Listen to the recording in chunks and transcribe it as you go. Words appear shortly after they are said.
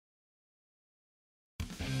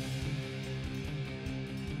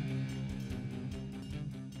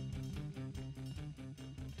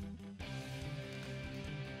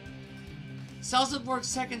Cells at Work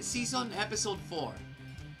second season, episode 4.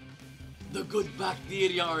 The good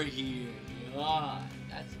bacteria are here. Yeah,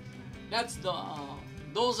 that's the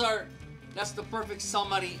that's the perfect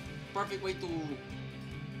summary, perfect way to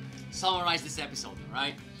summarize this episode,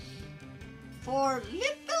 right? For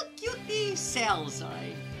little cutie cells,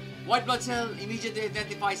 alright? White blood cell immediately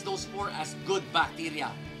identifies those 4 as good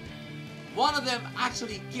bacteria. One of them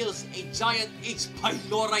actually kills a giant H.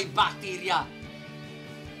 pylori bacteria.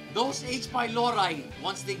 Those H. pylori,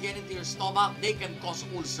 once they get into your stomach, they can cause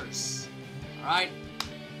ulcers. Alright?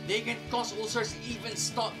 They can cause ulcers even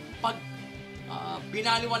pag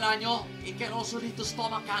binaliwala nyo, it can also lead to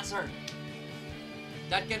stomach cancer.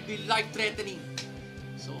 That can be life-threatening.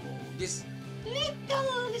 So, this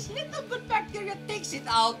little good bacteria takes it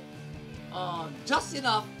out just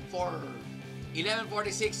enough for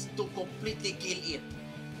 1146 to completely kill it.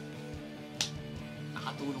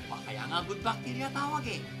 Nakatulong pa. Kaya nga good bacteria tawag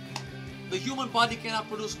eh. The human body cannot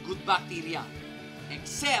produce good bacteria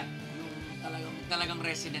except yung talagang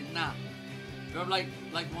resident na. Pero like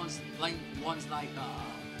ones like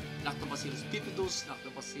Lactobacillus bifidus,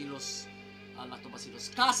 Lactobacillus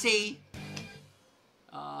casei.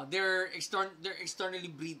 They're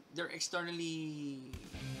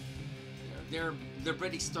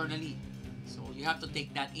bred externally. So you have to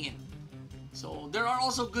take that in. So there are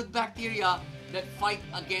also good bacteria that fight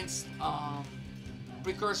against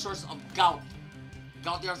precursors of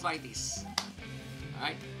gouty arthritis.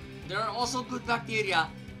 Alright? There are also good bacteria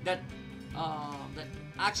that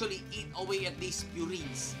actually eat away at these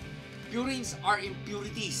purines. Purines are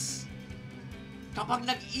impurities. Kapag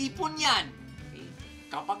nag-ipon yan,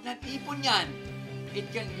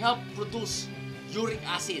 it can help produce uric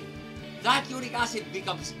acid. That uric acid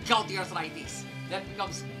becomes gouty arthritis. That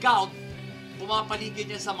becomes gout, pumapaligid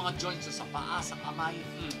yan sa mga joints, sa paa, sa kamay.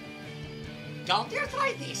 Gouty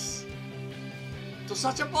arthritis. To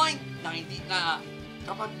such a point na hindi na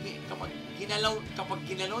kapag ginalaw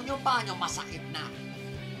nyo pa nyo, masakit na.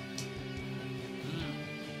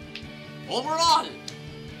 Overall,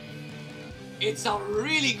 it's a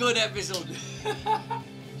really good episode.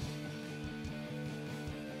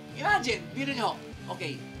 Imagine, biro nyo,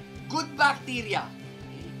 okay, good bacteria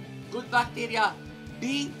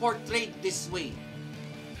being portrayed this way,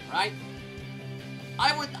 right?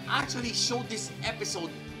 I would actually show this episode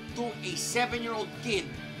to a 7-year-old kid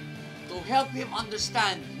to help him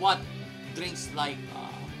understand what drinks like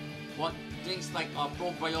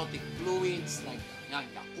probiotic fluids like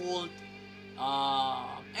Yakult,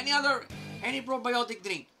 any probiotic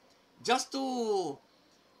drink, just to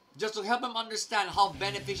help him understand how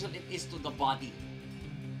beneficial it is to the body.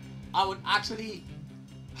 I would actually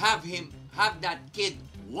have that kid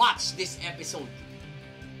watch this episode.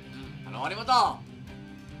 Panoorin mo to.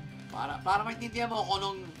 Para maintindihan mo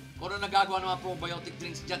kung anong nagagawa ng mga probiotic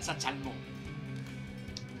drinks dyan sa tiyan mo.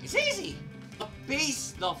 It's easy. The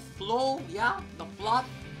pace, the flow, the plot.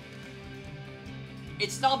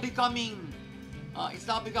 It's now becoming what you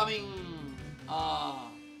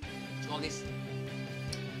call this?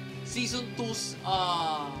 Season 2's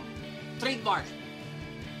trademark.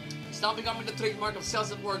 It's now becoming the trademark of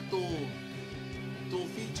Cells at Work to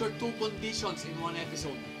feature 2 conditions in one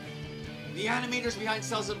episode. The animators behind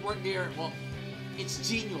Cells at Work, it's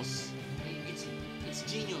genius. It's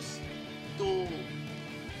genius to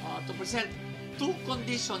present 2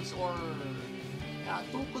 conditions or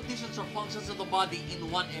functions of the body in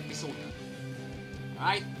one episode.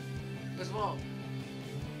 Right? Because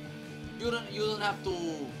you don't have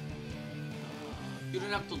to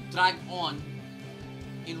drag on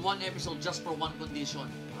in one episode just for one condition,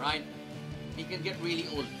 right? It can get really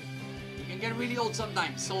old. It can get really old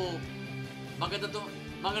sometimes. So maganda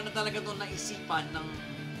talaga to na isipan ng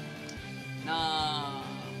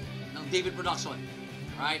David Production,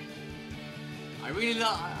 right? I really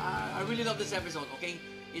love this episode, okay?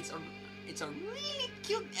 It's a really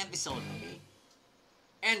cute episode, okay?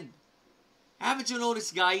 And haven't you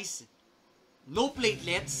noticed, guys? No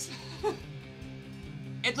platelets.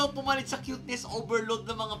 Ito pumalit sa cuteness overload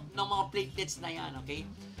ng mga platelets na yan, okay?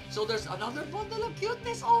 So there's another bundle of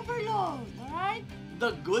cuteness overload, alright?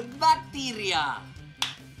 The good bacteria.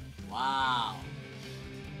 Wow.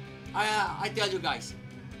 I tell you guys,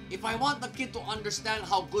 if I want the kid to understand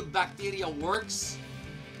how good bacteria works,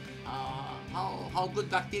 how good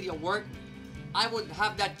bacteria work, I would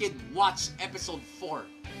have that kid watch episode 4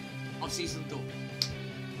 of season 2.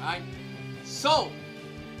 Alright? So,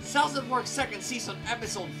 Cells at Work second season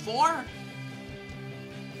episode 4.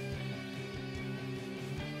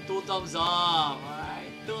 2 thumbs up. Alright,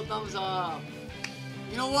 2 thumbs up.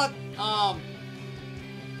 You know what?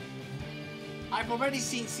 I've already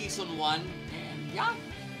seen season 1, and yeah,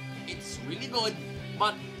 it's really good.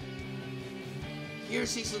 But here,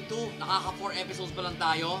 season 2, nakaka 4 episodes pa lang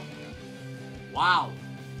tayo. Wow!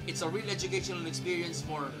 It's a real educational experience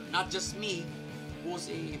for not just me, who's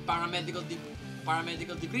a paramedical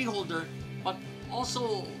degree holder, but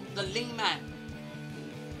also the layman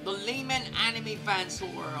anime fans who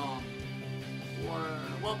are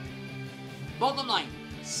well, bottom line,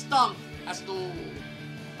 stumped as to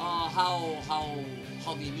how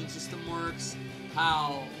the immune system works,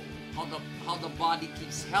 how the body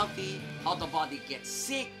keeps healthy, how the body gets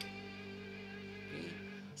sick. Okay?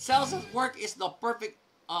 Cells at Work is the perfect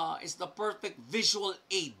visual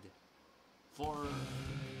aid for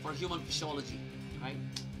human physiology, right?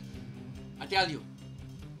 I tell you,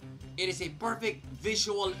 it is a perfect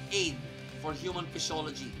visual aid for human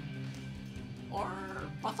physiology or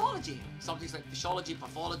pathology. Some things like physiology,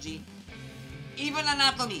 pathology, even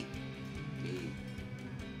anatomy. Okay.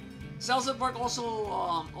 Cells at Work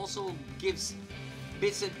also gives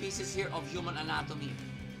bits and pieces here of human anatomy.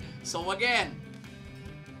 So again,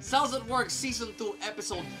 Cells at Work Season 2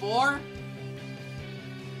 Episode 4.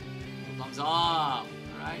 Thumbs up.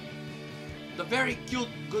 Alright? The very cute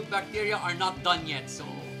good bacteria are not done yet, so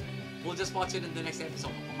we'll just watch it in the next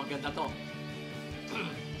episode. Kung maganda to.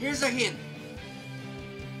 Here's a hint.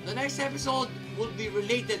 The next episode will be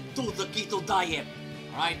related to the keto diet.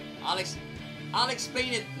 Alright? I'll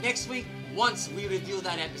explain it next week once we review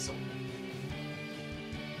that episode.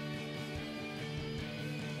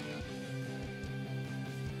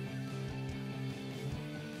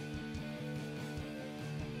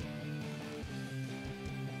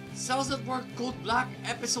 Cells at Work Code Black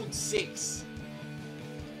Episode 6.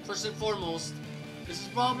 First and foremost, this is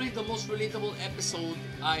probably the most relatable episode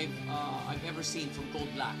I've ever seen from Code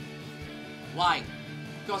Black. Why?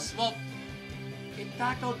 Because, well, it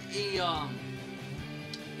tackled a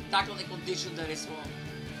condition that is, well,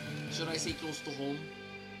 should I say close to home?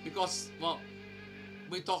 Because, well,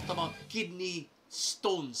 we talked about kidney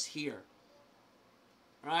stones here,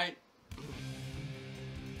 right?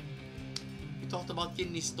 We talked about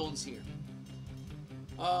kidney stones here.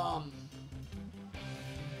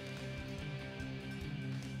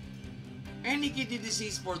 Any kidney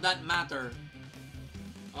disease, for that matter,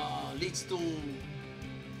 leads to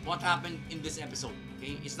what happened in this episode.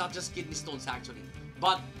 Okay, it's not just kidney stones actually,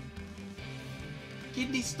 but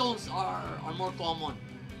kidney stones are more common.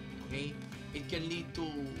 Okay, it can lead to,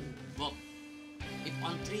 well, if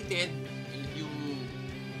untreated, and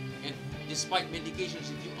despite medications,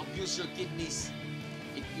 if you abuse your kidneys,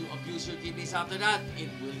 after that, it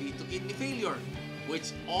will lead to kidney failure,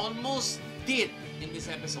 which almost did in this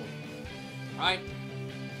episode. Right?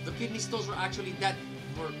 The kidney stones were actually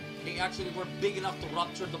were big enough to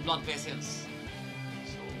rupture the blood vessels.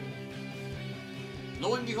 So,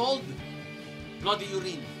 lo and behold, bloody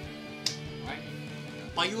urine, right?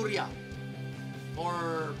 Pyuria,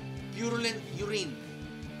 or purulent urine.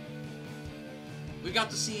 We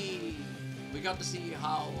got to see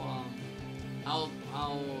how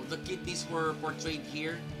the kidneys were portrayed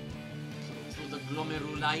here through the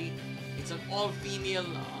glomeruli. It's an all-female.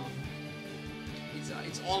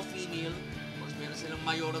 It's all female. Of course, meron silang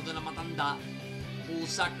mayora doon na matanda who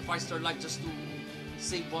sacrificed her life just to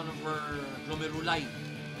save one of her glomeruli.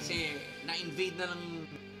 Kasi na-invade na ng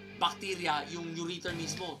bacteria yung ureter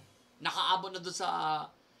mismo. Nakaabot na doon sa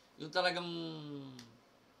yung talagang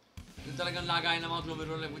lagayan ng mga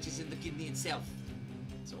glomeruli, which is in the kidney itself.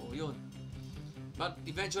 So, yun. But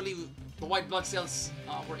eventually, the white blood cells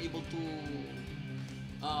were able to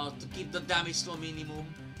keep the damage to a minimum.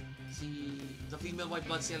 The female white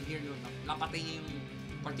blood cell here, yun, napatay niya yung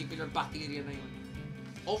particular bacteria na yun.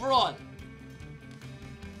 Overall,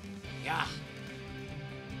 yeah,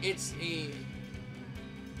 it's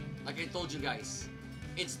like I told you guys,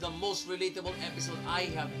 it's the most relatable episode I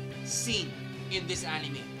have seen in this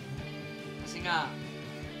anime. Kasi nga,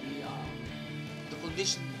 the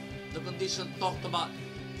condition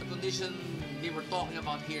they were talking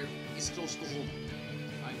about here is close to home.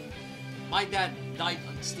 My dad died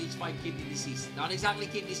on stage 5 kidney disease. Not exactly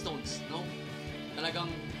kidney stones, no? Talagang,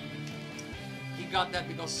 he got that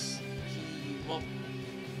because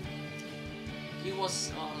he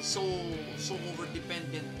was so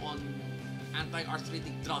over-dependent on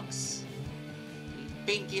anti-arthritic drugs,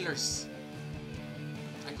 painkillers.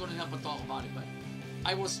 I couldn't help but talk about it, but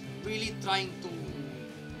I was really trying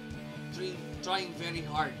very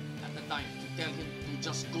hard at the time to tell him to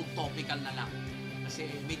just go topical na lang. Kasi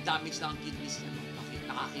may damage na ang kidneys niya.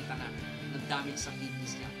 Nakakita na ng damage sa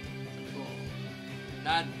kidneys niya. Sabi ko,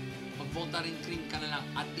 Dad, pag Voltaren cream ka na lang,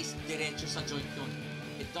 at least diretso sa joint yun.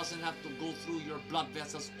 It doesn't have to go through your blood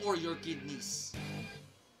vessels or your kidneys.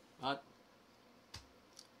 But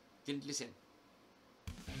didn't listen.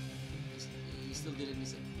 He still didn't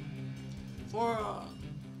listen. For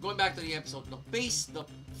going back to the episode, the pace, the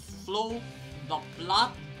flow, the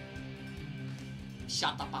plot,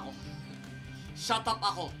 shut up ako. Shut up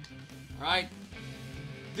ako. Alright?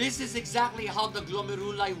 This is exactly how the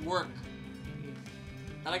glomeruli work.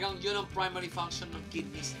 Talagang yun ang primary function ng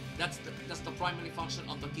kidneys. That's the primary function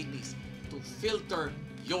of the kidneys. To filter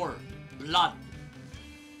your blood.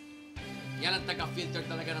 Yan ang taga-filter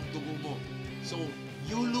talaga ng dugo mo. So,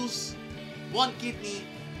 you lose one kidney,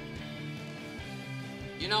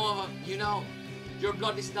 you know, your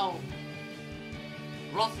blood is now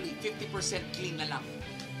roughly 50% clean na lang.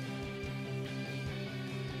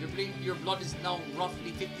 Your blood is now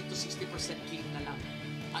roughly 50 to 60% clean na lang.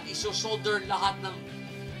 At iso-shoulder lahat ng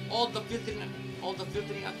all the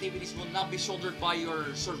filtering activities will not be shouldered by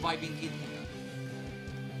your surviving kidney.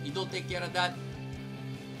 You don't take care of that,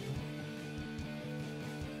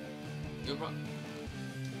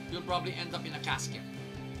 you'll probably end up in a casket.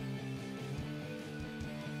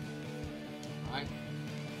 Alright?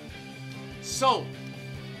 So,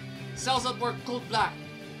 Cells at Work Code Black,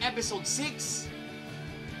 Episode 6.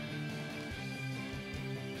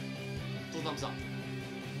 2 thumbs up.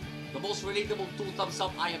 The most relatable 2 thumbs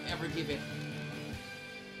up I have ever given.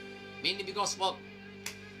 Mainly because, well,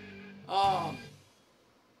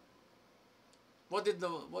 what did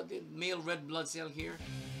male red blood cell here?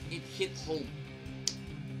 It hit home.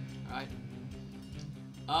 Alright.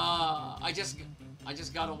 I just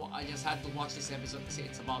had to watch this episode because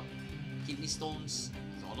it's about kidney stones.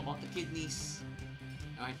 It's all about the kidneys.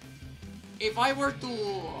 Alright. If I were to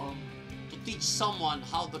teach someone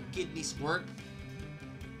how the kidneys work,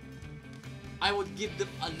 I would give them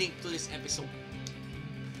a link to this episode.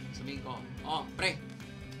 Sabihin ko, pre,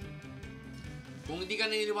 kung hindi ka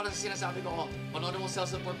naniniwala sa sinasabi ko, panoorin mo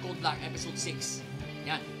Cells at Work Code Black, Episode 6.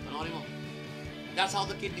 Yan, panoorin mo. That's how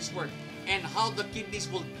the kidneys work. And how the kidneys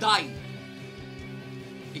will die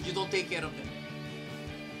if you don't take care of them.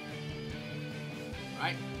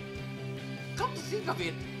 Right? Come to think of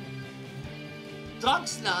it,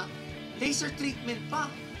 drugs na, laser treatment pa.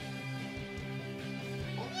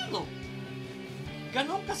 O ano?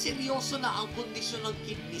 Ganon kaseryoso na ang kondisyon ng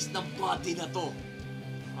kidneys ng body na to.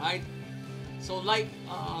 Right? So like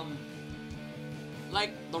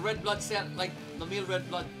the red blood cell, like male red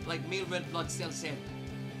blood cell said,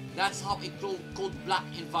 that's how a code black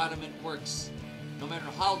environment works. No matter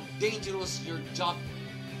how dangerous your job,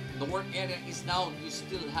 the work area is now, you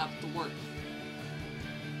still have to work.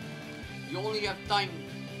 You only have time.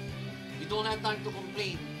 You don't have time to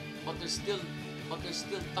complain, but there's still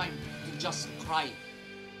time to just cry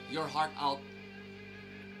your heart out,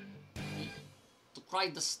 to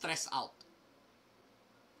cry the stress out.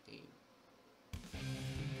 Okay.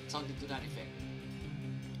 Something to that effect.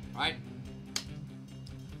 Right?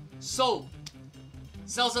 So,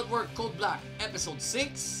 Cells at Work Code Black, Episode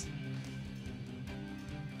 6.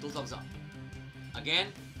 2 thumbs up.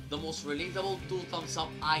 Again, the most relatable 2 thumbs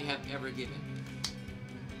up I have ever given.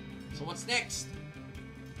 So what's next?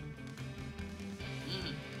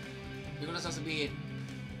 Hindi ko na sasabihin.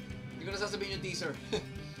 Hindi ko na sasabihin yung teaser.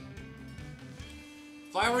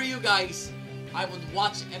 If I were you guys, I would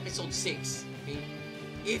watch Episode 6. Okay?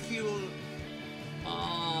 If you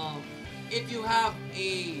have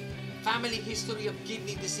a family history of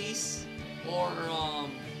kidney disease, or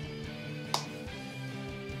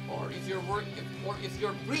if you're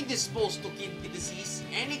predisposed to kidney disease,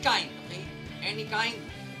 any kind, okay, any kind,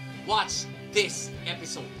 watch this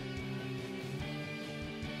episode.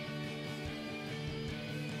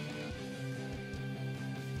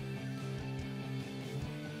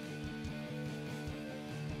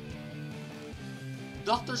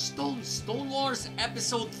 Dr. Stone Wars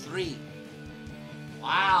Episode 3.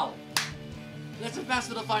 Wow. Let's advance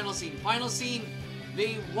to the final scene. Final scene,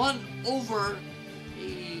 they won over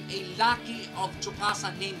a lackey of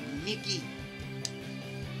Tsukasa named Nikki,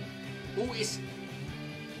 who is,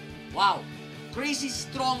 wow, crazy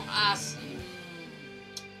strong as,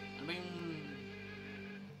 ano ba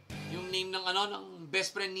yung name ng ng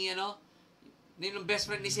best friend ni name ng best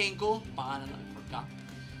friend ni Senko, baka I forgot.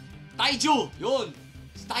 Taiju! Yun!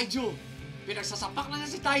 Si Taiju! Pinagsasapak na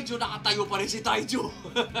si Taiju, nakatayo pa rin si Taiju.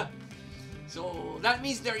 So, that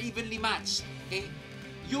means they're evenly matched. Okay?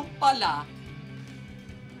 Yung pala,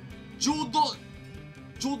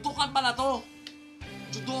 judokan pala to.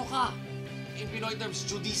 Judoka. In Pinoy terms,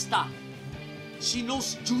 judista. She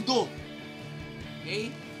knows judo.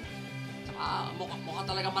 Okay? Saka, mukha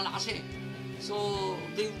talaga malakas eh. So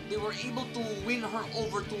they were able to win her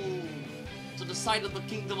over to the side of the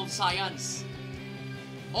Kingdom of Science.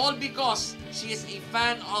 All because she is a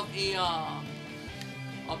fan of a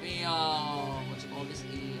what you call this,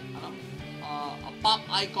 a pop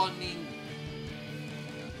icon named,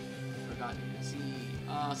 forgot, si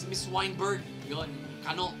Miss Weinberg, yon,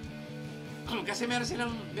 Kano. Kasi meron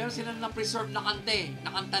silang na-preserve na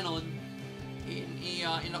kanta nun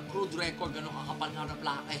in a crude record, ganun kakapal na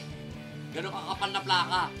plaka eh. Ganun kakapal na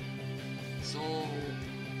plaka. So,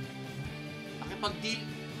 nakipag-deal,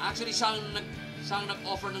 actually siyang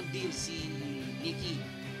nag-offer ng deal si Nikki.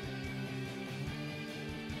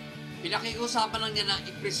 Pinakiusapan lang niya na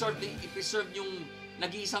i-preserve yung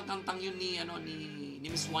nag-iisang kantang yun ni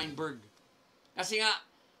Miss Weinberg. Kasi nga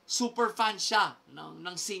super fan siya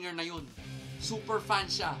ng singer na yun. Super fan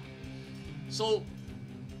siya. So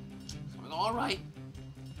all right.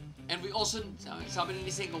 And we also, sabi ni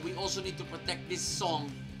Nisengo, we also need to protect this song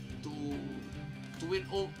to win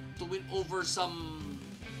over some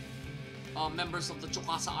members of the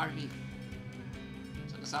Tsukasa army.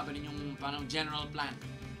 So nasabi ninyong parang general plan.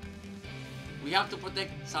 We have to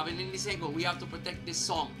protect, sabi ni Nisengo, we have to protect this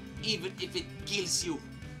song even if it kills you.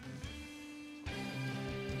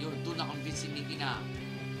 Yun, doon na-convince si Nikki na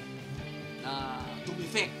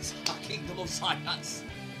tumifek sa Kingdom of Science.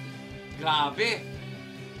 Grabe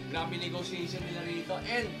negotiation nila rito.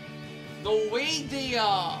 And the way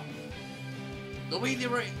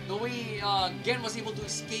Gen was able to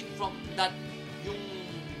escape from that, yung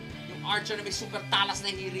archer na may super talas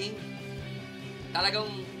na hearing, talagang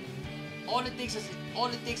all it takes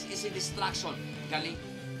is a distraction. Galing.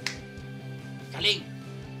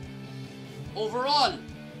 Overall,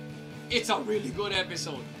 it's a really good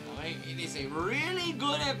episode. Okay? It is a really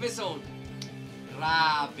good episode.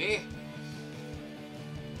 Grabe.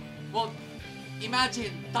 Well,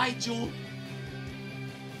 imagine Taiju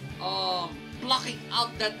blocking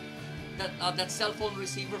out that cell phone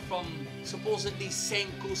receiver from supposedly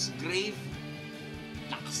Senku's grave.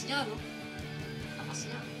 Lakas niya, no? Lakas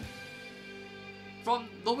niya. From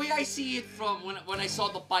the way I see it, from when I saw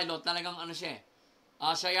the pilot, talagang ano siya,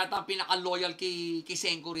 siya yata ang pinaka-loyal kay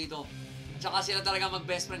Senku rito. At saka sila talaga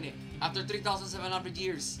mag-best friend eh. After 3,700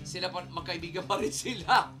 years, sila magkaibigan pa rin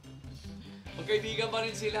sila. Magkaibigan pa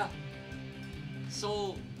rin sila.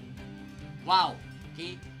 So, wow.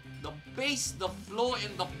 Okay? The pace, the flow,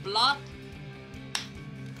 and the plot.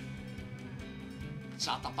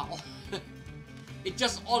 Shut up ako. It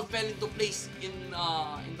just all fell into place in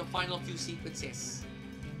the final few sequences.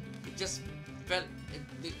 It just fell.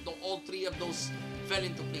 All three of those fell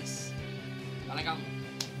into place. Talagang,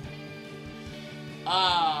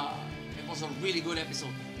 it was a really good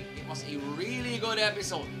episode. It was a really good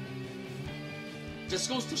episode. Just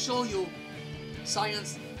goes to show you,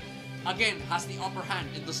 science again has the upper hand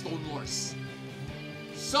in the Stone Wars.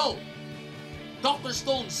 So, Dr.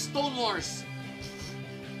 Stone's Stone Wars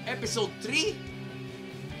episode 3.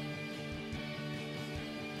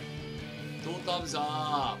 2 thumbs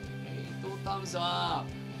up. Okay, 2 thumbs up.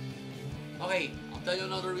 Okay, I'll tell you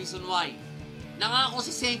another reason why. Nangako si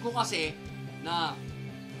Senku kasi na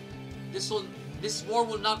this war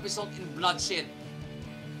will not result in bloodshed.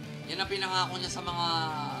 Yan ang pinangako niya sa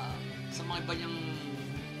mga iba niyang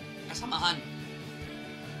kasamahan.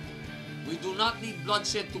 We do not need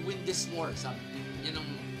bloodshed to win this war. Yan ang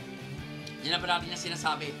parati niya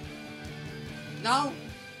sinasabi. Now,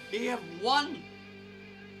 they have won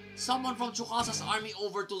someone from Tsukasa's army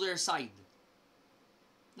over to their side.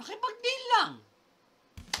 Nakipag-deal lang.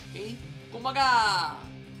 Okay? Kumaga,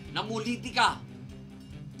 namuliti ka.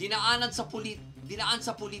 Dinaan sa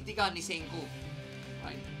politika ni Senku.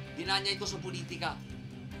 Right? Dinaan niya ito sa politika.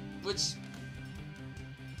 Which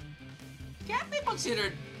can't be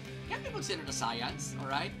considered a science,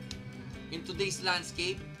 alright? In today's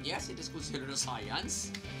landscape, yes, it is considered a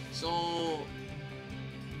science. So,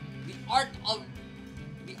 the art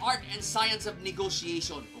and science of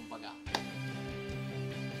negotiation, kumbaga.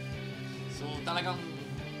 So, talagang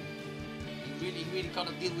you really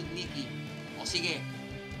gotta deal with Nikki. O sige,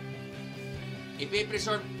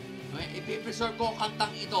 ipipreserve ko ang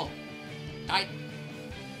kantang ito kahit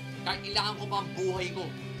ilangan ko pa ang buhay ko.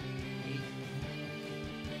 Okay?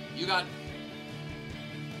 You got,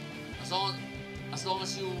 as long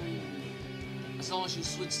as you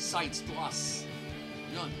switch sides to us.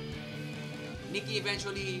 Yun. Nikki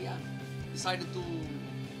eventually decided to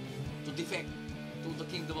defect to the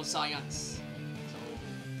Kingdom of Science. So,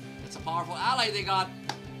 that's a powerful ally they got.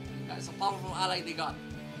 That's a powerful ally they got.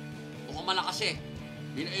 Mukhang malakas eh.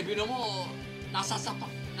 Bino mo, nasasapak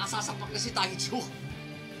na si Taiju.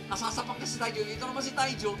 Ito naman si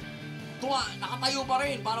Taiju. nakatayo pa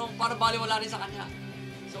rin. Parang baliwala rin sa kanya.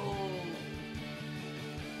 So,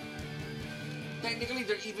 technically,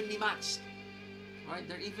 they're evenly matched. Alright,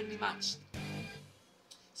 they're evenly matched.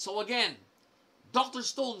 So again, Dr.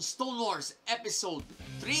 Stone, Stone Wars, Episode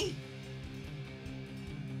 3.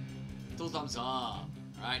 2 thumbs up.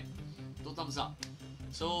 Alright, 2 thumbs up.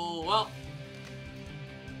 So, well,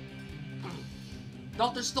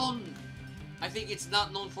 Dr. Stone, I think it's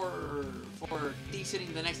not known for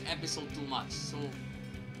teasing the next episode too much. So,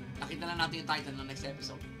 nakita na natin yung title ng next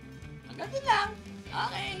episode. Hanggang din lang.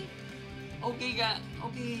 Okay.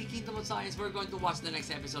 Okay, Kingdom of Science, we're going to watch the next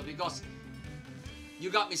episode because you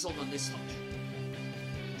got me sold on this one.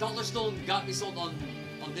 Dr. Stone got me sold on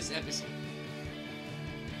this episode.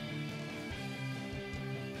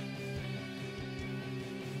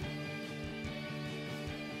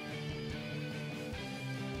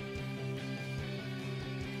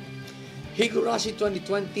 Higurashi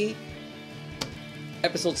 2020,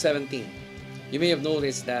 episode 17. You may have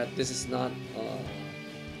noticed that this is not,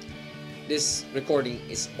 this recording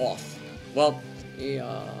is off. Well,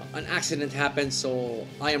 an accident happened, so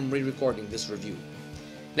I am re-recording this review.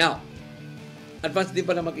 Now, advance din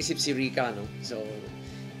pala mag-isip si Rika, no? So,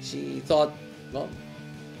 she thought, well,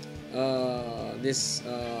 this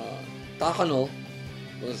Takano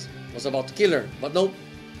was about to kill her. But no,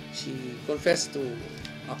 she confessed to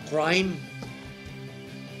a crime.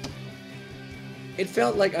 It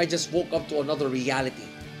felt like I just woke up to another reality.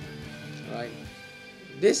 Right?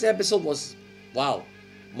 This episode was, wow,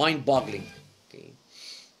 mind-boggling. Okay,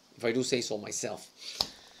 if I do say so myself.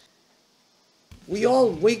 We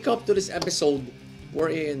all wake up to this episode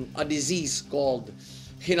wherein a disease called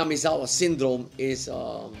Hinamizawa syndrome is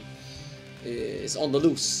on the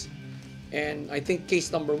loose, and I think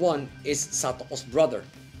case number 1 is Satoko's brother.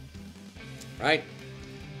 Right?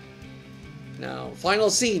 Now, final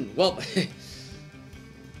scene. Well,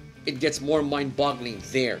 it gets more mind-boggling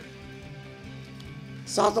there.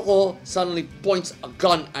 Satoko suddenly points a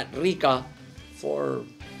gun at Rika for...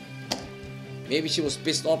 maybe she was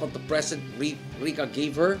pissed off at the present Rika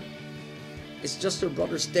gave her. It's just her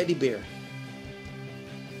brother's teddy bear.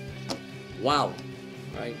 Wow.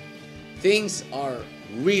 Right? Things are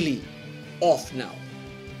really off now.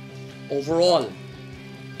 Overall,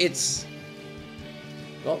 it's...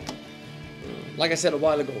 well, like I said a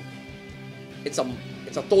while ago, it's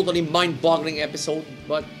a totally mind-boggling episode,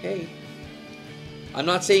 but hey, I'm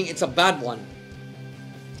not saying it's a bad one.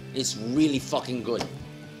 It's really fucking good.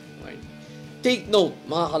 Right? Take note,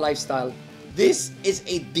 mga ka-lifestyle, this is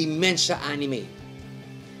a dementia anime.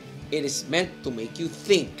 It is meant to make you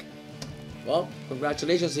think. Well,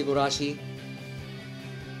 congratulations, Higurashi.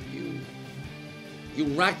 You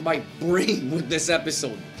racked my brain with this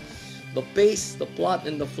episode. The pace, the plot,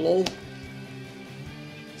 and the flow.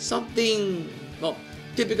 Something, well,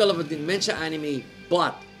 typical of a dementia anime,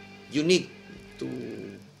 but unique to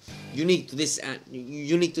this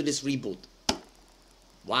reboot.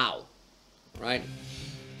 Wow. Right?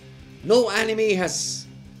 No anime has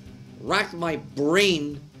racked my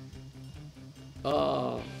brain.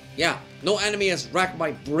 No anime has racked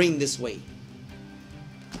my brain this way.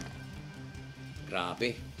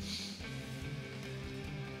 Grabe.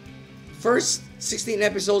 First 16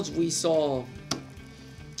 episodes, we saw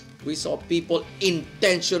people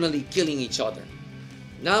intentionally killing each other.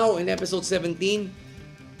 Now in episode 17,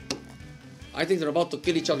 I think they're about to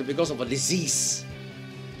kill each other because of a disease.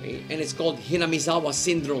 Okay? And it's called Hinamizawa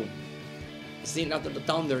syndrome. It's named after the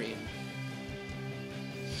town they're in.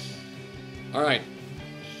 Alright.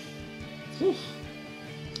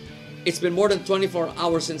 It's been more than 24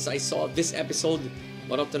 hours since I saw this episode,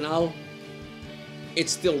 but up to now, it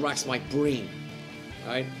still racks my brain.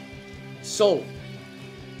 Right? So,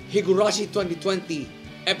 Higurashi 2020,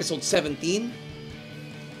 episode 17.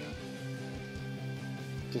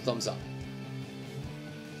 2 thumbs up.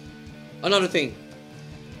 Another thing.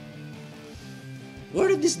 Where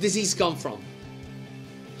did this disease come from?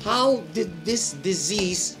 How did this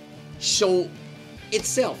disease show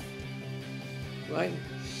itself? Right?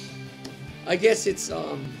 I guess it's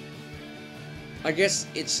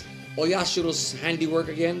Oyashiro's handiwork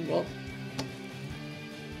again. Well,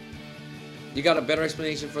 you got a better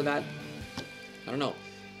explanation for that? I don't know.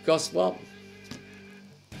 Because, well,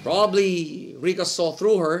 probably Rika saw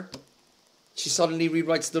through her. She suddenly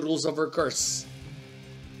rewrites the rules of her curse.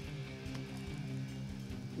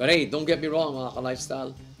 But hey, don't get me wrong, mga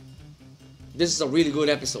ka-lifestyle. This is a really good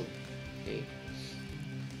episode. Okay?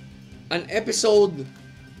 An episode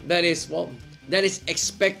that is, well, that is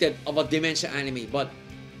expected of a dementia anime. But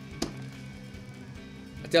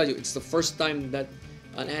I tell you, it's the first time that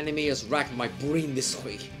an anime has racked my brain this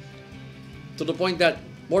way. To the point that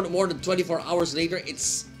more than 24 hours later, it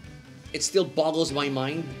still boggles my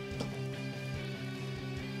mind.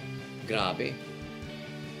 Grabe.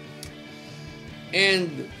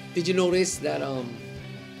 And did you notice that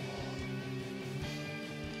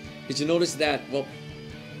well,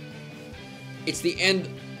 it's the end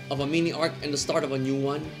of a mini arc and the start of a new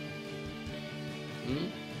one?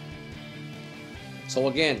 So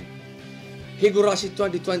again, Higurashi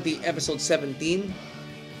 2020 episode 17.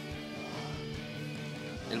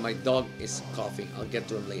 And my dog is coughing. I'll get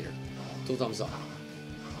to him later. 2 thumbs up.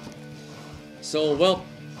 So, well,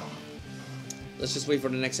 let's just wait for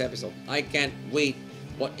the next episode. I can't wait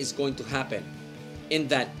what is going to happen in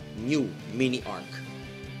that new mini arc.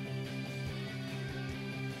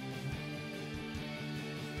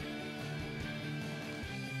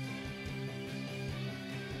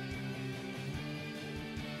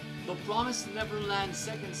 The Promised Neverland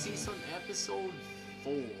second season episode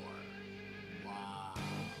 4. Wow.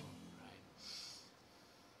 Right.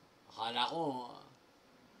 Akala ko,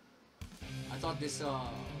 I thought this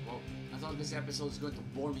episode is going to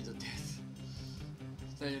bore me to death.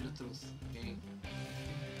 To tell you the truth, okay?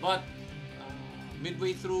 But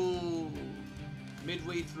midway through the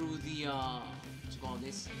what you call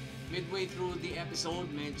this? Midway through the episode,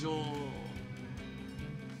 medyo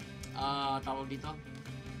tawag dito.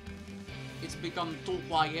 It's become too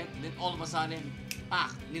quiet. Then all of a sudden,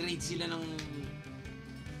 ni-raid sila ng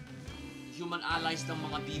human allies ng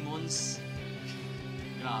mga demons.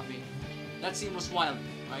 Grabe. That scene was wild,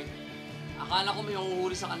 right? Akala ko may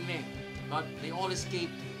huhuli sa kanila eh. But they all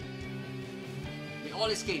escaped. They all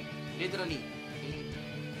escaped. Literally. Okay?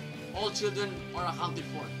 All children are accounted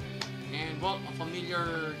for. And well, a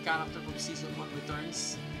familiar character from season 1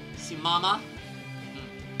 returns. Si Mama.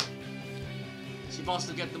 She vows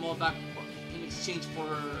to get them all back in exchange for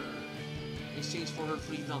her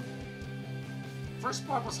freedom. First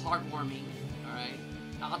part was heartwarming. Alright?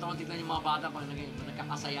 Nakakatawa tignan yung mga bata pag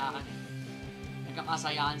nagkakasayahan eh.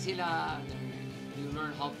 Nagkakasayahan sila. They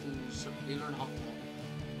learn how to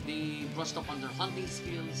they brushed up on their hunting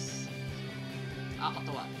skills.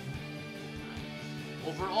 Nakakatawa. Alright.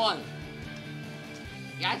 Overall,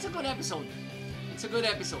 yeah, it's a good episode. It's a good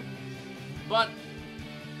episode. But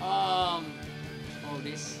all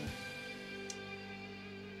this,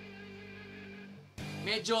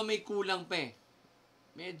 medyo may kulang pa eh.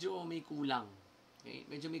 Medyo may kulang. Okay?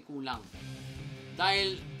 Medyo may kulang.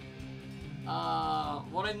 Dahil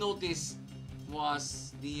what I noticed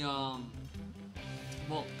was the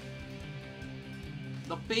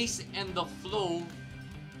pace and the flow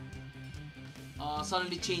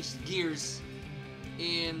suddenly changed gears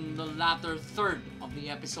in the latter third of the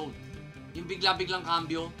episode. Yung bigla-biglang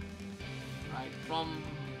cambio, right? From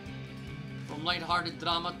lighthearted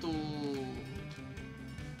drama to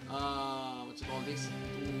what you call this?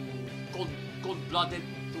 To cold-blooded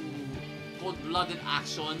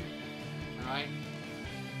action, alright?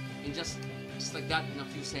 And just like that in a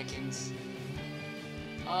few seconds.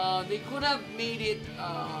 They could have made it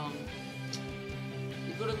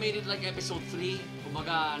like episode 3.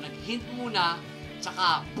 Kumbaga, nag-hint muna,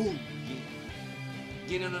 tsaka boom!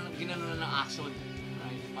 Ginanon na ng action.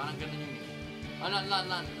 Right? Parang ganun yun eh.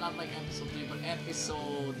 Not like episode 3, but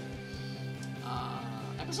episode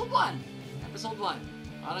 1. Episode 1.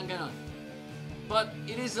 Parang ganun. But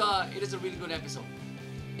it is a really good episode.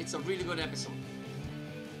 It's a really good episode.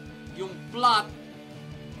 Yung plot,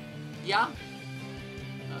 yeah,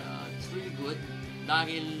 it's really good.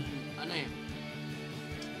 Dahil,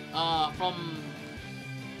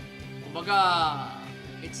 kumbaga,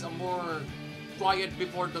 it's a more quiet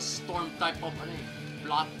before the storm type of,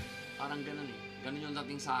 plot. Parang ganun eh. Ganun yung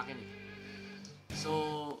dating sa akin eh.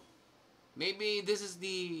 So, maybe this is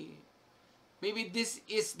the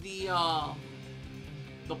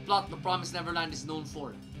plot The Promised Neverland is known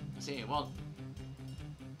for. Kasi, well,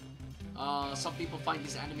 some people find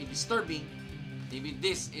this anime disturbing. Maybe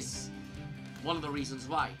this is one of the reasons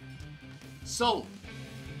why. So,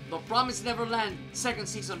 The Promised Neverland second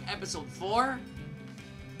season episode 4.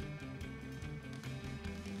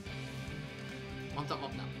 On top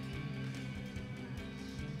of that.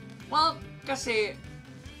 Well, kasi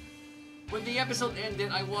when the episode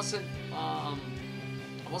ended, I wasn't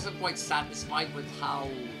quite satisfied with how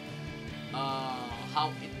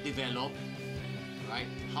it developed, right?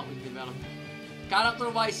 How it developed.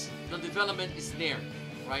 Character-wise, the development is there,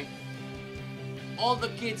 right? All the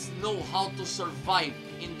kids know how to survive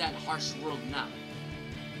in that harsh world now.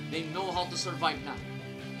 They know how to survive now,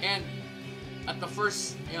 and at the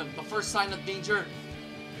first sign of danger,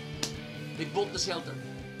 they bolt the shelter.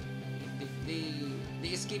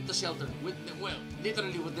 They escape the shelter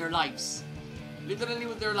literally with their lives. literally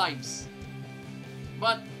with their lives.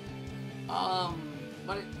 But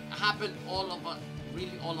it happened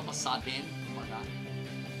really all of a sudden.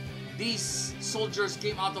 These soldiers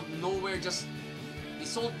came out of nowhere.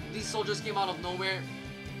 These soldiers came out of nowhere,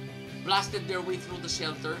 blasted their way through the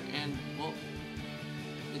shelter, and well,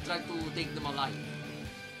 they tried to take them alive.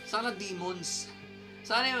 Sana demons.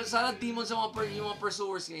 Sana demons yung mga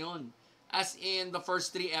pursuers ngayon. As in the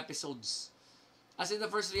first 3 episodes.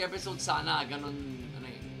 Sana ganun ano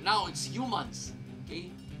eh. Now it's humans. Okay?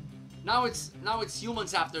 Now it's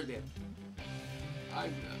humans after them.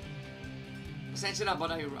 Pasensya na,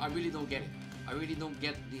 but I really don't get it. I really don't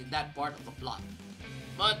get that part of the plot.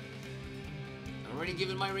 But I've already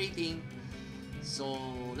given my rating. So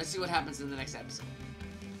let's see what happens in the next episode.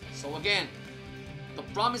 So again, The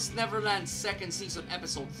Promised Neverland 2nd season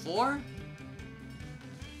episode 4.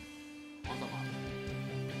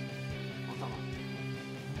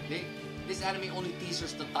 This anime only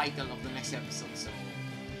teasers the title of the next episode, so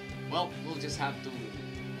well, we'll just have to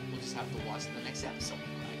watch the next episode.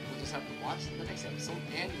 Right? We'll just have to watch the next episode,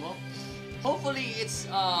 and well, hopefully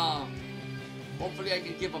hopefully I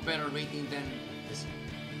can give a better rating than this one.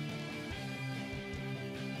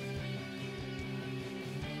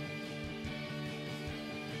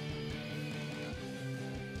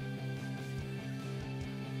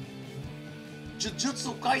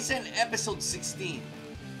 Jujutsu Kaisen episode 16.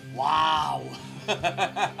 Wow!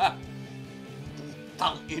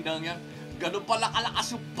 Putang inang yan. Ganun pala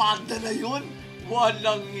kalakas yung panda na yun.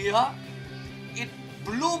 Walang iya. It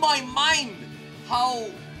blew my mind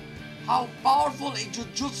how powerful a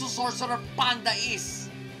Jujutsu sorcerer panda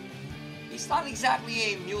is. He's not exactly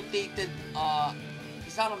a mutated,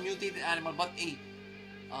 he's not a mutated animal, but a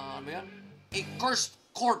cursed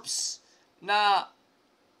corpse na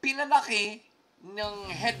pinalaki ng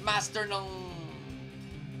headmaster ng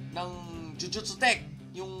Jujutsu Tech,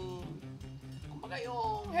 yung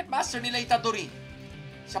headmaster nila Itadori.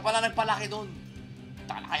 Siya pala nagpalaki doon.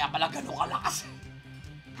 Kaya pala gano'ng kalakas.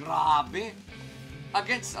 Grabe.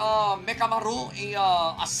 Against Mekamaru,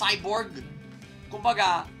 a cyborg.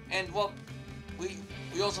 Kumbaga, and well, we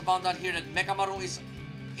also found out here that Mekamaru is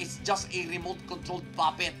just a remote controlled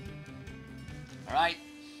puppet. Alright?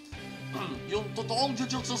 Yung totoong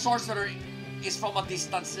Jujutsu sorcerer is from a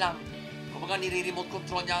distance lang. Kumbaga, nire-remote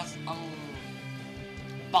control niya ang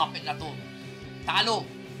puppet na to. Talo.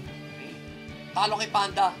 Okay? Talo kay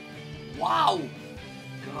Panda. Wow!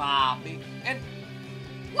 Grabe. And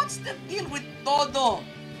what's the deal with Todo?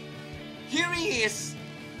 Here he is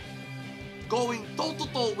going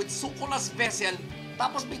toe-to-toe with Sukura's vessel,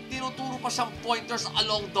 tapos may tinuturo pa siyang pointers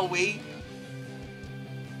along the way.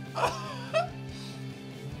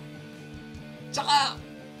 Tsaka,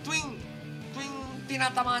 tuwing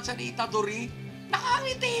tinatamaan siya ni Itadori,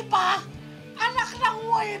 nakangiti pa! Anak ng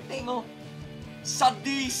waiting, oh!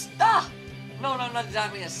 Sadista! No, not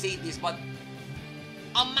exactly a sadist, but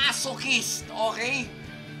a masochist, okay?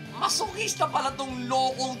 Masochista pala tong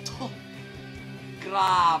lokong to.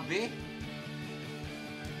 Grabe.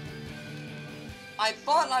 I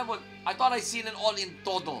thought I'd seen it all in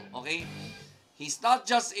Todo, okay? He's not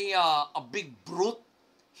just a big brute.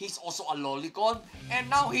 He's also a lolicon, and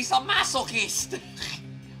now he's a masochist.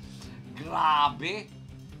 Grabe.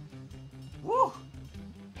 Woo.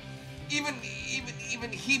 Even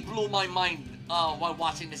he blew my mind while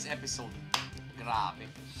watching this episode. Grabe.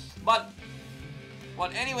 But well,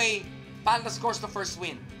 anyway, Panda scores the first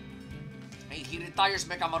win. He retires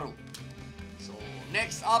Mekamaru. So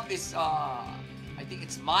next up is I think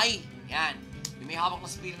it's Mai. Yan. Yung may hawak na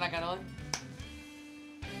spear na ganon.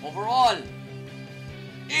 Overall,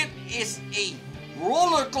 it is a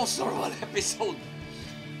roller coaster of an episode.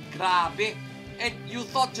 Grabe. And you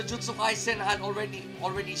thought Jujutsu Kaisen had already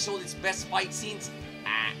showed its best fight scenes?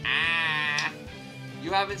 You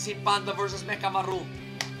haven't seen Panda versus Mekamaru.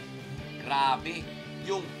 Grabe.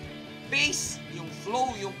 Yung pace, yung flow,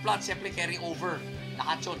 yung plot, siyempre carry over.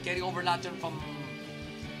 Lahat yun. Carry over lahat yun from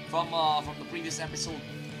the previous episode.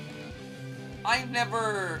 I've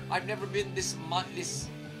never been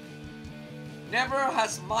never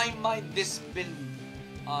has my mind been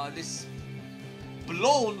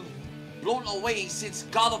blown away since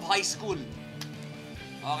God of High School.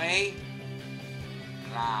 Okay?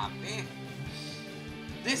 Grabe.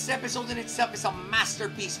 This episode in itself is a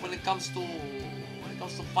masterpiece when it comes to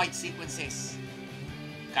fight sequences.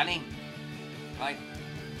 Galing. Right?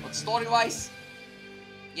 But story-wise,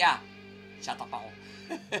 yeah, shut up ako.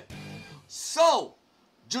 So,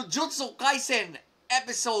 Jujutsu Kaisen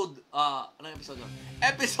episode, anong episode yun?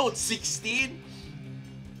 Episode 16.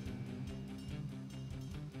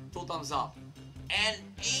 2 thumbs up. And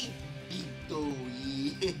a toe.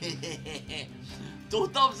 Yeah.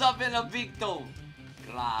 2 thumbs up and a big toe.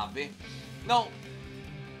 Grabe. No.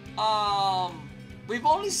 We've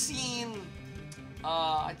only seen,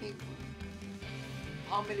 I think,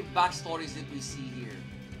 how many backstories did we see here?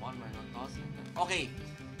 One minute, okay.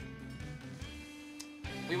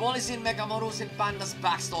 We've only seen Mechamaru's and Panda's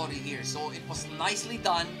backstory here, so it was nicely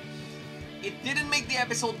done. It didn't make the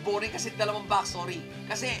episode boring kasi dalawang backstory.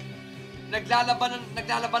 Kasi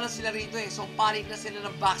naglalabanan sila rito eh. So parik na sila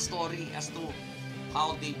ng backstory as to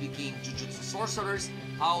how they became Jujutsu sorcerers,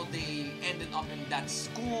 how they ended up in that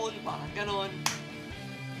school, parang ganon.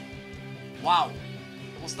 Wow,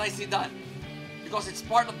 it was nicely done because it's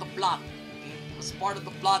part of the plot. Okay? It was part of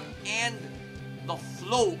the plot and the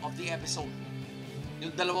flow of the episode.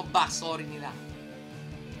 Yung dalawang backstory nila.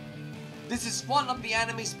 This is one of the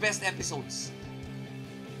anime's best episodes.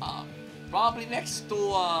 Probably next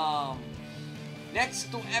to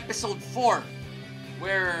episode 4,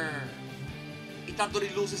 where Itadori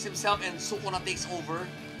loses himself and Sukuna takes over.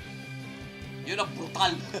 Yun ang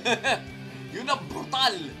brutal. Yun ang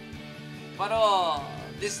brutal. Pero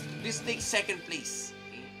this takes second place.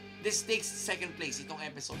 Okay? This takes second place itong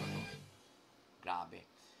episode na to. Grabe.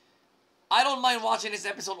 I don't mind watching this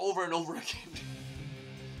episode over and over again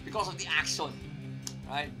because of the action,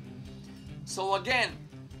 right? So again,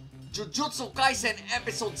 Jujutsu Kaisen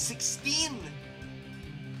episode 16.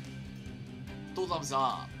 2 thumbs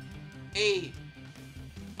up.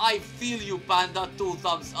 I feel you, Panda. 2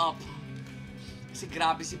 thumbs up. Kasi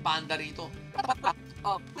grabe si Panda rito.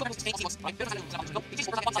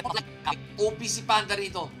 OP si Panda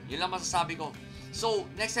rito. Yun lang masasabi ko. So,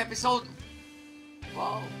 next episode,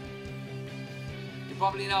 wow. You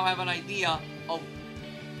probably now have an idea of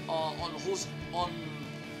on whose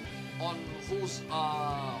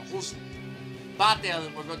battle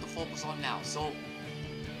we're going to focus on now. So,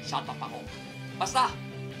 shut up ako. Basta,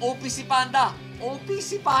 OP si Panda. OP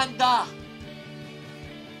si Panda.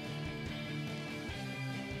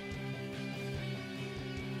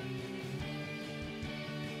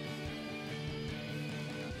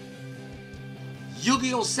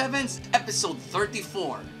 Yu-Gi-Oh! 7's episode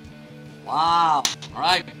 34. Wow.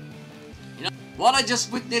 Alright. You know, what I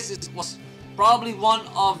just witnessed was probably one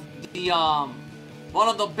of the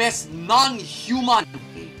best non-human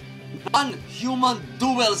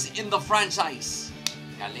duels in the franchise.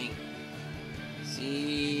 Galing.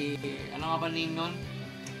 Ano nga ba name nun?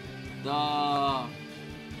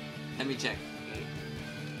 Let me check. Okay.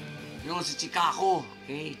 Yung si Chikako.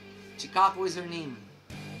 Okay. Chikako is her name.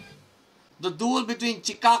 The duel between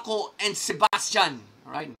Chikako and Sebastian.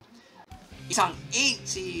 Alright?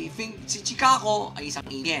 Si Chikako ay isang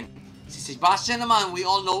alien. Si Sebastian naman, we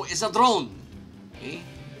all know, is a drone. Okay?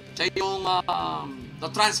 Siya yung the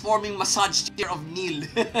transforming massage chair of Neil.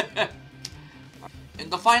 In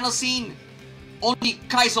the final scene, only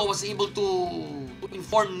Kaizo was able to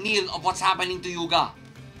inform Neil of what's happening to Yuga.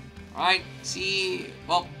 Right?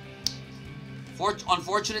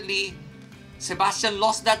 Unfortunately, Sebastian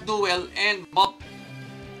lost that duel and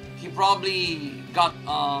he probably got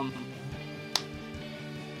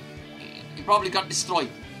destroyed.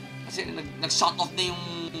 Kasi nag-shut off na yung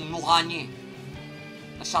mukha niya eh.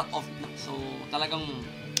 Nag-shut off na. So, talagang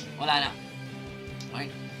wala na.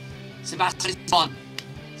 Right? Sebastian is gone.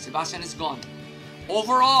 Sebastian is gone.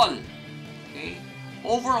 Overall,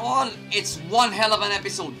 it's one hell of an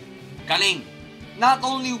episode. Galing. Not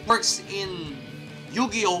only works in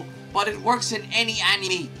Yu-Gi-Oh! But it works in any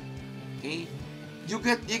anime. Okay? You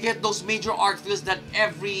get those major arc feels that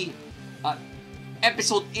every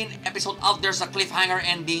episode in, episode out, there's a cliffhanger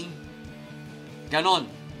ending. Ganon.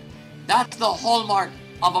 That's the hallmark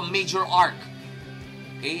of a major arc.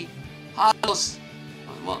 Okay? Halos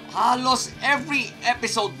every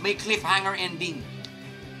episode may cliffhanger ending.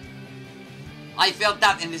 I felt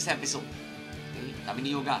that in this episode. Okay? Sabi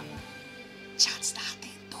ni Yuga, chance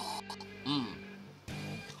natin to.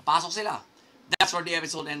 Pasok sila. That's where the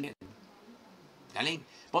episode ended. Galing.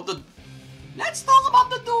 But let's talk about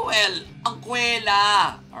the duel. Ang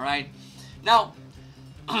kwela. Alright. Now,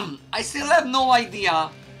 I still have no idea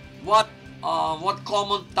what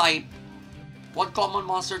common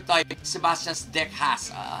monster type Sebastian's deck has.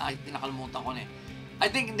 Ay, pinakalimutan ko na eh. I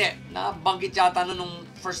think hindi. Nabanggit yata nung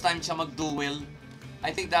first time siya mag-duel. I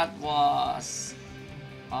think that was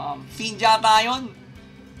Fiend yata yun.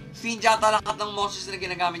 Fiend yata lahat ng monsters na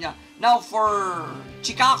ginagamit niya. Now, for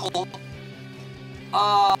Chikako,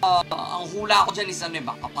 ang hula ko dyan is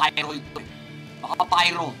baka Pyro ito eh. Baka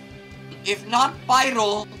Pyro. If not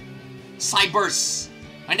Pyro, Cybers.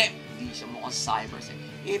 Hindi siya mukhang Cybers eh.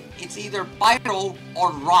 It's either Pyro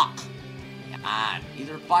or Rock. Yan.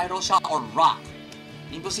 Either pyro siya or rock.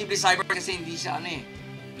 Imposible cyber kasi hindi siya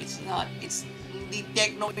hindi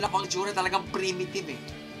techno nila pang itsura, talagang primitive eh.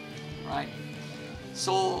 Right?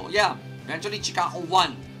 So, yeah. Eventually, Chikako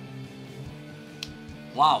won.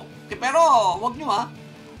 Wow. Okay, pero, wag nyo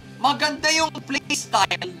maganda yung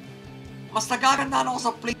playstyle. Mas nagagandaan ako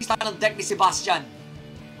sa playstyle ng deck ni Sebastian.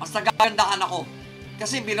 Mas nagagandaan ako.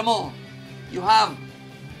 Kasi, bilang mo,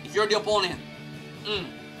 if you're the opponent,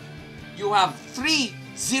 you have 3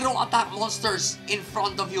 zero attack monsters in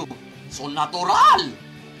front of you. So, natural.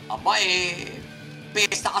 Aba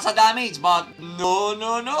pesta ka sa damage. But,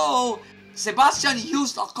 no. Sebastian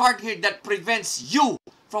used a card here that prevents you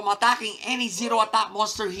from attacking any zero attack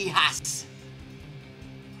monster he has.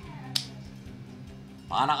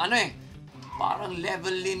 Parang parang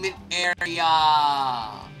level limit area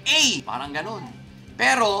A. Parang ganun.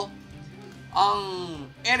 Pero, ang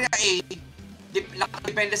area A,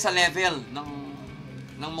 nakadepende sa level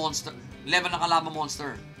ng monster. Level ng kalaban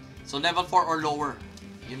monster. So, level 4 or lower.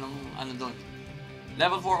 Yun ang doon.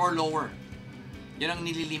 Level 4 or lower. Yun ang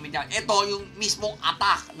nililimit niya. Ito, yung mismong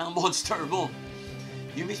attack ng monster mo.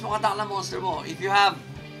 Yung mismong attack ng monster mo. If you have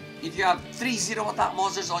 3 zero attack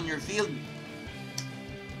monsters on your field,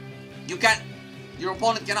 your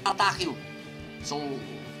opponent cannot attack you. So,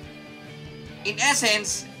 in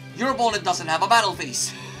essence, your opponent doesn't have a battle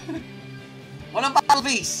phase. Walang battle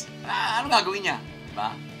phase. Ano gagawin niya?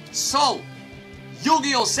 Diba? So,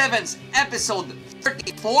 Yu-Gi-Oh! 7's episode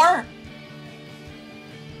 34.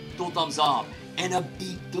 2 thumbs up and a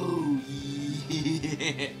big toe.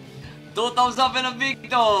 2 thumbs up and a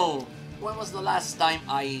big toe. When was the last time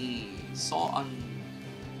I saw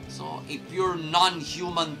a pure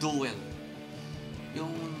non-human duel?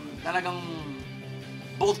 Yung talagang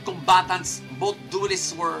both combatants, both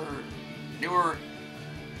duelists they were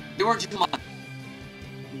human.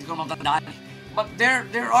 Hindi ko matandaan. But there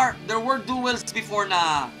were duels before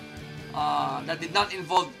na that did not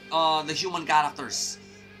involve the human characters.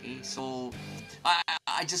 Okay, so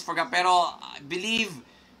I just forgot. Pero I believe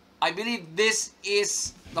this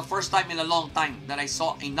is the first time in a long time that I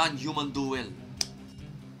saw a non-human duel.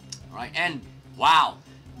 Alright, and wow,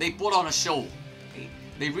 they put on a show. Okay?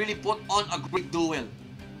 They really put on a great duel.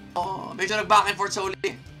 Medyo nag-back and forth sa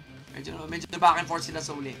uli. Medyo nag-back and forth sila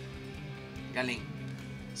sa uli. Galing.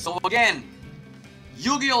 So again,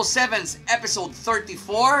 Yu-Gi-Oh! 7's episode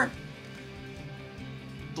 34.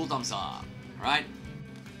 2 thumbs up. Alright?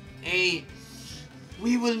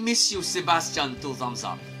 We will miss you, Sebastian. 2 thumbs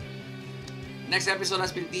up. Next episode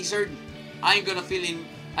has been teasered. I ain't gonna fill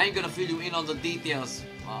you in on the details,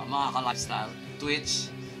 mga ka-lifestyle. Twitch.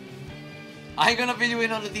 I ain't gonna fill you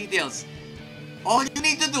in on the details. All you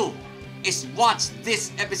need to do is watch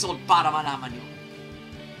this episode para malaman nyo.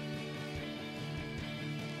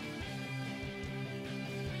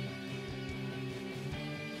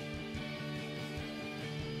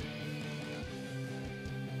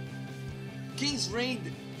 King's Raid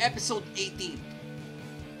episode 18.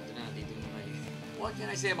 What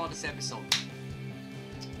can I say about this episode?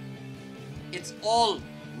 It's all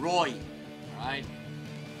Roy, alright?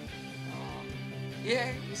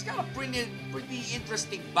 Yeah, he's got a pretty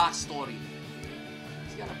interesting backstory.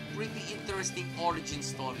 He's got a pretty interesting origin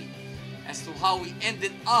story as to how he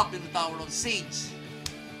ended up in the Tower of Sage.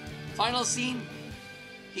 Final scene,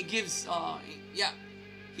 he gives,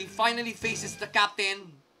 he finally faces the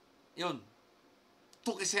captain. Yun,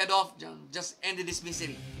 took his head off, just ended his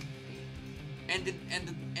misery.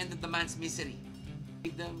 Ended the man's misery.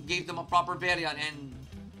 Gave them a proper burial, and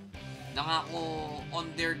nangako on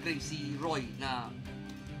their grave si Roy na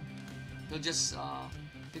he'll just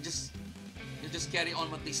carry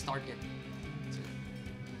on what they started. So,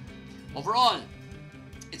 overall,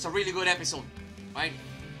 it's a really good episode, right?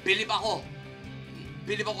 Believe ako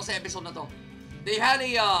sa episode na to. They had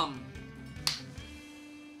a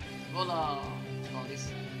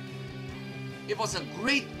it was a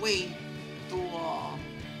great way to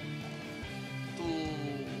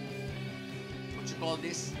what you call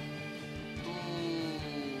this,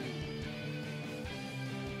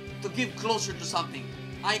 to give closure to something.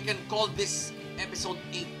 I can call this episode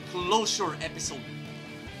a closure episode,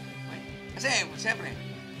 right? Kasi siyempre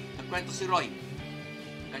nagkwento si Roy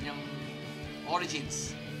kanyang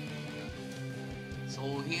origins,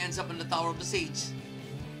 so he ends up in the Tower of the Sage.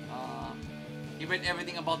 He read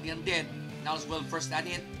everything about the undead. Now as well first at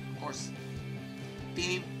it, of course.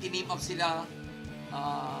 Team up sila,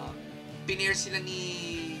 pinair sila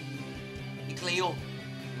ni Cleo,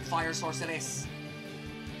 yung Fire Sorceress,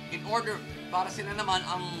 in order para sila naman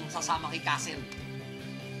ang sasama kay Castle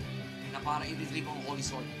na para i-retrieve ang Holy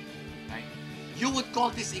Sword, right? you would call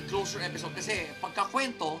this a closure episode kasi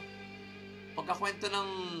pagkakwento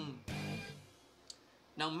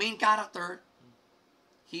ng main character,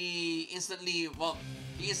 he instantly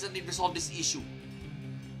resolved this issue.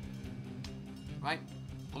 Right?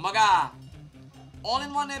 Kumaga, all in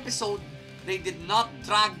one episode, they did not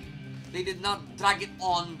drag it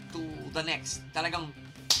on to the next. Talagang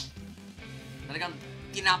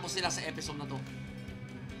tinapos sila sa episode na to.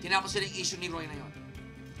 Tinapos sila yung issue ni Roy na yun.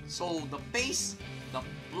 So, the pace, the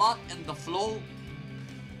plot, and the flow,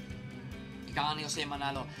 ika nga ni Jose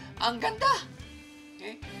Manalo, ang ganda!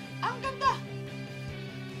 Okay? Ang ganda!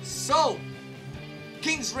 So,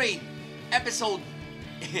 King's Raid, episode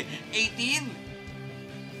 18,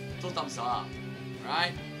 2 thumbs up.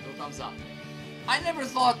 Right? 2 thumbs up. I never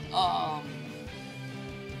thought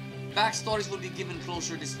backstories would be given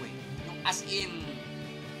closure this way. As in,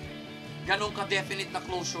 ganun ka-definite na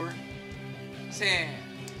closure. Kasi,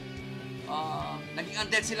 naging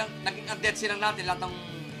undead silang natin lahat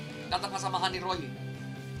ng kasamahan ni Roy.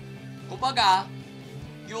 Kumbaga,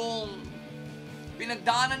 yung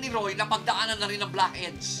pinagdaanan ni Roy, napagdaanan na rin ng Black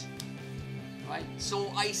Edge. Right?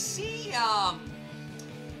 So, I see,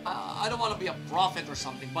 I don't want to be a prophet or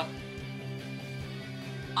something, but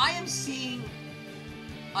I am seeing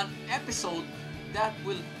an episode that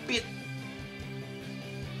will pit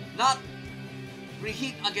not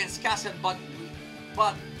Reheat against Castle, but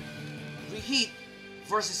Reheat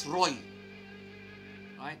versus Roy.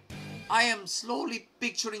 Right? I am slowly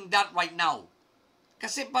picturing that right now.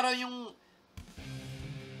 Kasi parang yung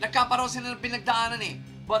nagkaparoon sila ng pinagdaanan eh.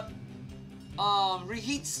 But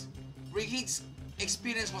Reheat's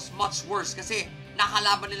experience was much worse kasi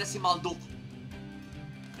nakalaban nila si Malduk.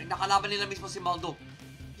 Nakalaban nila mismo si Malduk.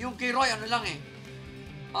 Yung kay Roy, ano lang eh,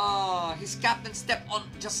 his captain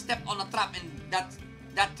just stepped on a trap, and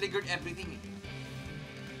that triggered everything eh.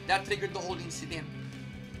 That triggered the whole incident.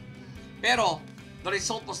 Pero the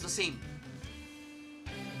result was the same.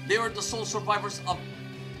 They were the sole survivors of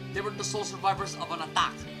an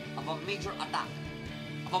attack, of a major attack,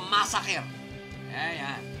 of a massacre.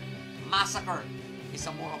 Ayan. Massacre is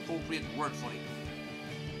a more appropriate word for it.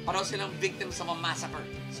 Pareho silang victims of a massacre.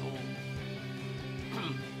 So,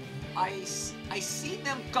 I see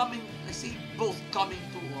them coming. I see both coming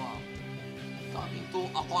to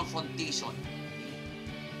a confrontation.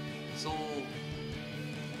 So,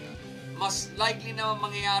 mas likely na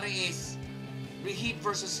mangyayari is Reheat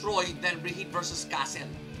versus Roy than Reheat versus Castle.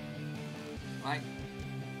 Right?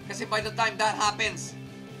 Kasi by the time that happens,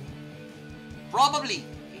 probably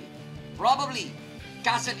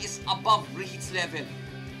Castle is above Reheat's level.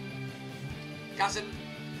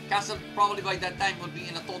 Castle probably by that time would be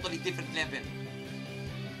in a totally different level.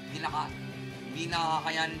 Hindi na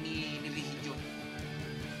kakayanin ni Reheat yun.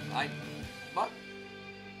 Right? But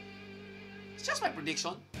it's just my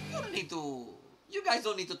prediction. You guys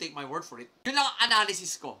don't need to take my word for it. Yun lang ang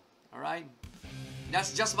analysis ko. Alright?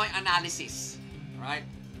 That's just my analysis. Alright?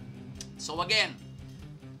 So again,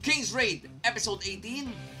 King's Raid, episode 18.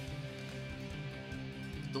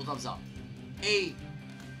 2 thumbs up.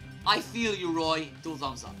 I feel you, Roy. 2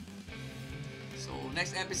 thumbs up. So,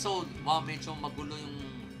 next episode, medyo magulo yung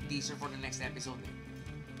teaser for the next episode.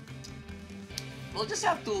 We'll just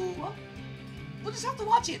have to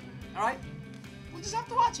watch it. Alright? We'll just have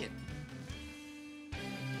to watch it.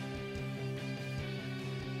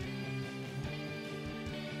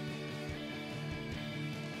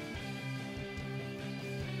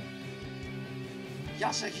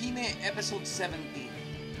 Yashahime, episode 17.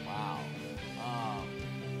 Wow.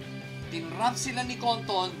 Tinrap sila ni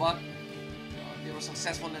Konton, but they were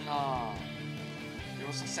successful in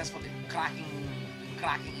cracking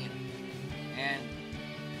it. And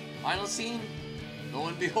final scene,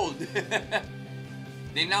 lo and behold,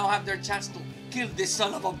 they now have their chance to kill this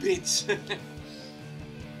son of a bitch.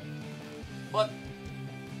 But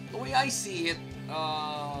the way I see it,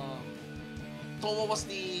 Towa was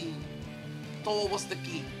the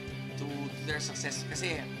key to their success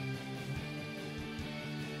kasi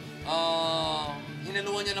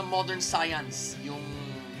hinaluan niya ng modern science yung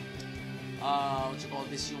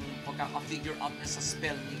yung pagkaka-figure out niya sa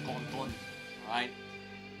spell ni Konton. Right?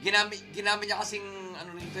 Ginamit niya kasing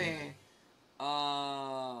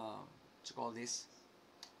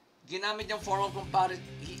ginamit niyang form of comparison.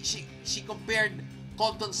 She compared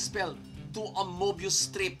Konton's spell to a Mobius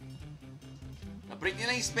strip. Na-break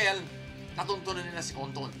nila yung spell, natuntunan nila si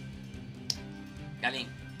Konton. Galing.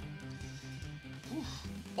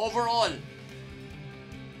 Overall,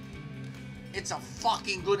 it's a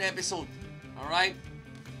fucking good episode. Alright?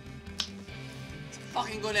 It's a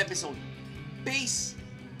fucking good episode. Pace,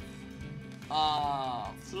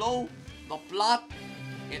 flow, the plot,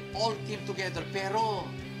 it all came together. Pero,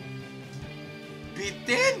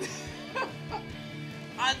 bitin!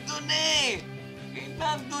 Andun eh!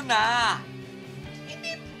 Nandun na!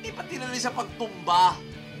 Hindi pa tinuloy sa pagtumba.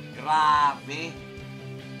 Grabe!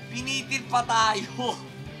 Pinitin pa tayo!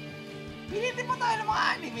 Pinitin pa tayo ng mga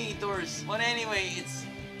animators. But anyway,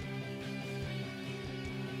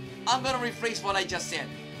 I'm gonna rephrase what I just said.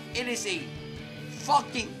 It is a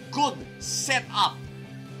fucking good setup.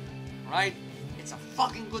 Right? It's a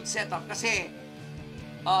fucking good setup kasi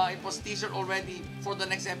it was teaser already for the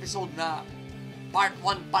next episode na part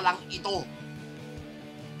 1 pa lang ito.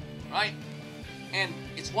 Right? And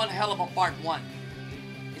it's one hell of a part 1.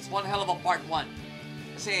 It's one hell of a part 1.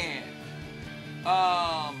 Kasi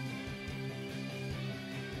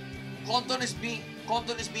Konton is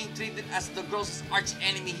being treated as the girl's arch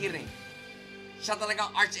enemy here. Siya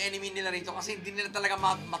talagang arch enemy nila rito kasi hindi nila talaga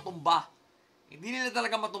matumba. Hindi nila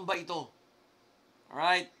talaga matumba ito.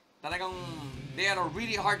 Alright? Talagang they had a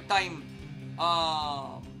really hard time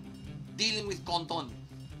dealing with Konton.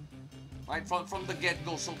 Right? From the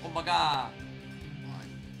get-go. So, kumbaga,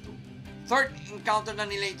 third encounter na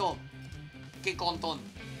nila ito kay Konton.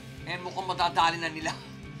 And mukhang madadali na nila.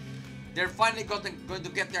 They're finally going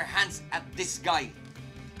to get their hands at this guy.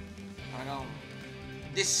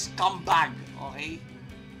 This scumbag. Okay?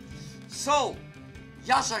 So,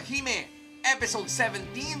 Yashahime, episode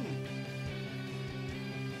 17.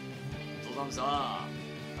 2 thumbs up.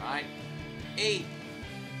 Alright?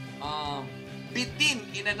 Bitin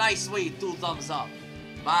in a nice way, 2 thumbs up.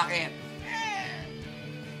 Bakit?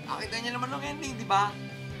 Nakita niyo naman yung ending, di ba?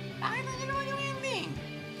 Nakita niyo naman yung ending.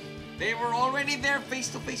 They were already there face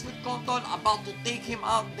to face with Konton, about to take him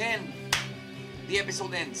out, then the episode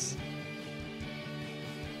ends.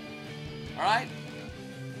 Alright?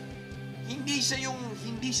 Hindi siya yung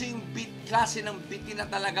klase ng bitin na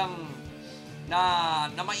talagang na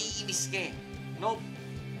maiinis ka. Nope.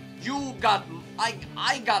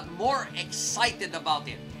 I got more excited about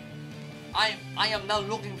it. I am now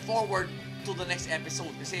looking forward to the next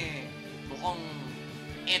episode kasi mukhang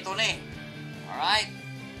eto na eh. Alright?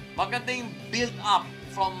 Maganda yung build up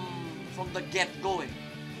from the get-go eh.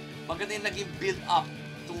 Maganda yung naging build up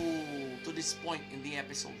to this point in the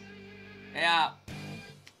episode. Kaya,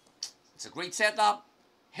 it's a great setup.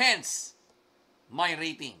 Hence, my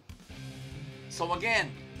rating. So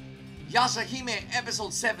again, Yashahime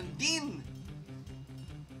episode 17.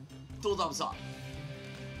 2 thumbs up.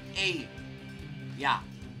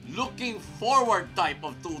 Looking forward type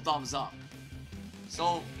of 2 thumbs up.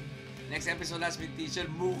 So, next episode last week teacher,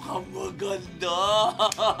 mukhang maganda.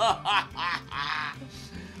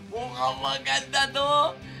 Mukhang maganda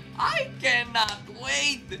to. I cannot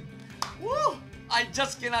wait. Woo! I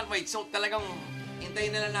just cannot wait. So, talagang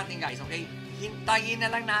hintayin na lang natin guys, okay? Hintayin na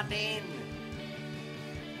lang natin.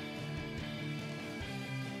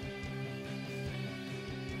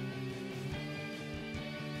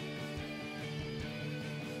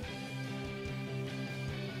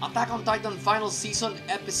 Attack on Titan Final Season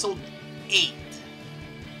Episode 8.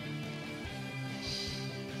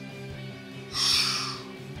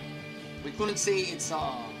 We couldn't say it's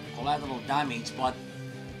collateral damage, but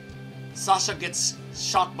Sasha gets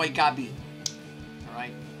shot by Gabi.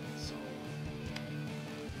 Alright? So,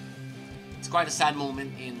 it's quite a sad moment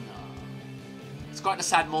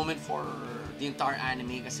for the entire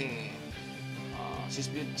anime kasi she's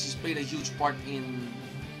played a huge part in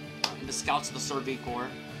the Scouts of the Survey Corps.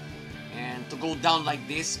 And to go down like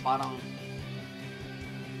this, parang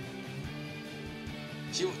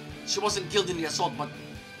she wasn't killed in the assault, but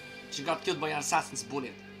she got killed by an assassin's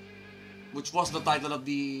bullet, which was the title of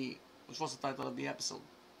the episode.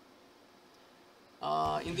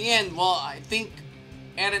 In the end, well, I think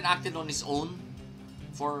Eren acted on his own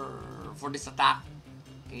for this attack.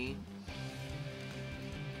 Okay,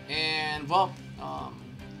 and well,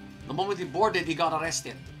 the moment he boarded, he got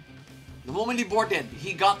arrested. The moment he boarded,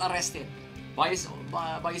 he got arrested by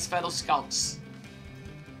his fellow scouts.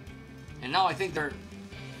 And now I think they're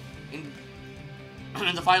in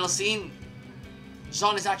the final scene.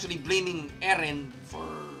 Jean is actually blaming Eren for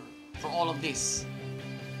all of this.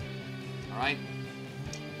 All right.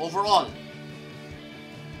 Overall,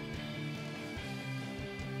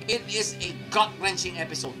 it is a gut-wrenching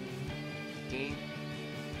episode. Okay.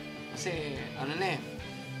 Kasi ano na eh.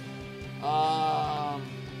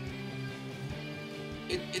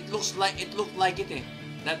 It looked like it eh,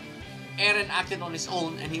 that Eren acted on his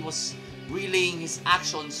own and he was relaying his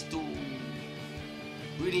actions to,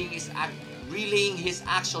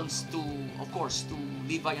 of course, to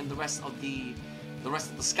Levi and the rest of the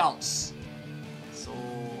scouts. So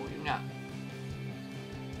yun nga.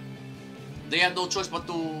 they had no choice but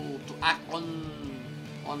to act on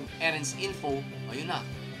Eren's info. Ayun na.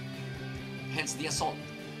 Hence the assault.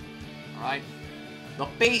 Alright? The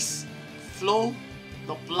pace, flow,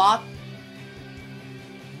 the plot.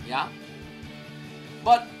 Yeah?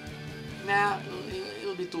 But, nah,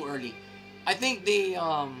 it'll be too early. I think they,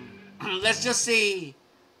 let's just say,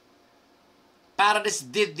 Paradis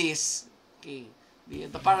did this. Okay,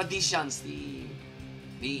 the Paradisians, the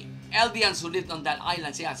Eldians who lived on that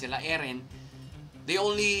island, sila Eren, they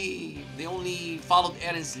only followed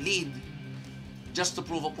Eren's lead just to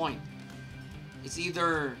prove a point. It's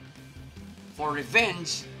either for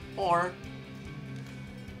revenge or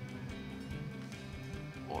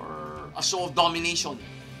a show of domination,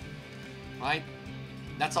 right?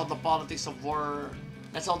 That's how the politics of war.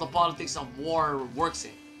 That's how the politics of war works.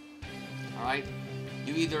 All right,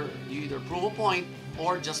 you either prove a point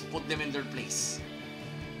or just put them in their place.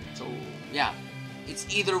 So yeah, it's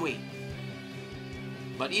either way.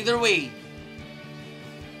 But either way,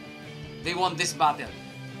 they won this battle.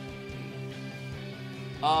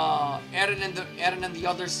 Eren and the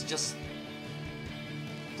others just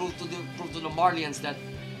proved to the Marlians that,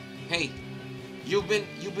 hey, you've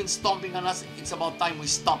been stomping on us. It's about time we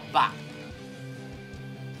stop back.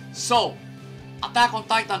 So, Attack on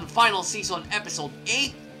Titan Final Season Episode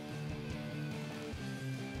 8.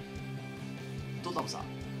 2 thumbs up.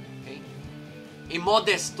 Okay? A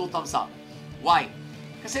modest 2 thumbs up. Why?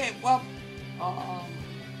 Kasi, well,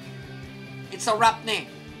 it's a wrap na eh.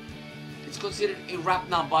 It's considered a wrap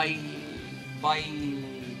na by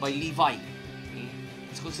Levi. Okay?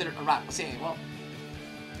 It's considered a wrap kasi, well,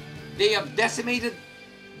 they have decimated,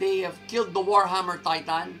 they have killed the Warhammer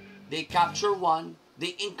Titan, they capture 1,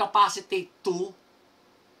 they incapacitate 2.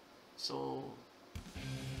 So,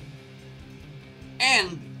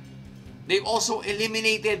 and they've also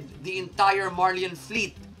eliminated the entire Marlian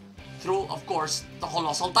fleet through, of course, the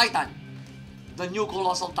Colossal Titan. The new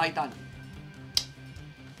Colossal Titan.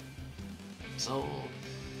 So,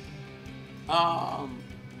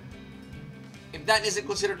 if that isn't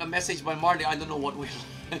considered a message by Marley, I don't know what will.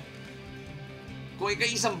 Kung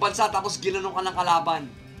ikay isang bansa tapos ginanong ka ng kalaban,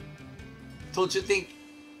 don't you think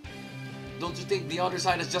the other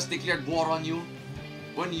side has just declared war on you?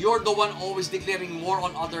 When you're the one always declaring war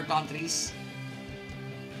on other countries?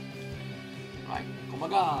 Right?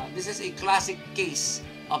 Kumbaga, this is a classic case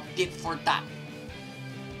of tit for tat.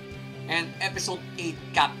 And episode 8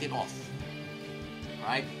 capped it off.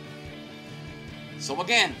 Right? So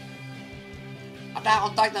again, Attack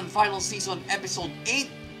on Titan Final Season Episode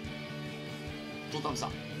 8. 2 thumbs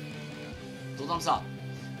up. 2 thumbs up.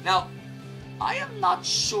 Now, I am not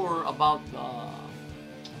sure about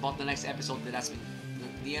the next episode that has been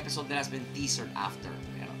the episode that has been teasered after.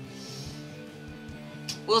 You know,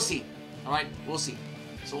 we'll see. All right, we'll see.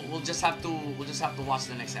 So we'll just have to watch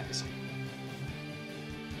the next episode.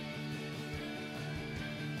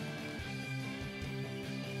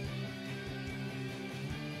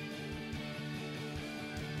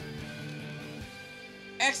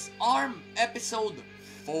 X-Arm Episode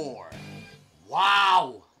 4.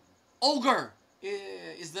 Wow! Ogre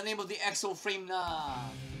is the name of the exo-frame na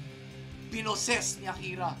pinoses ni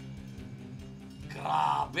Akira.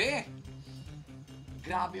 Grabe!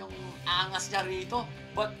 Grabe yung angas niya rito.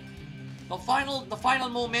 But the final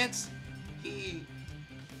moments, he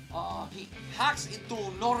hacks into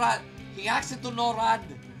NORAD. He hacks into NORAD.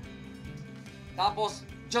 Tapos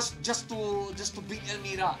just to beat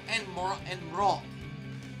Elmira and Mro.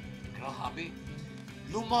 Grabe.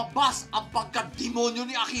 Lumabas ang pagka-demonyo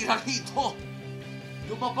ni Akira rito.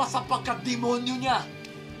 Lumabas ang pagka-demonyo niya.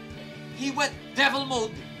 He went devil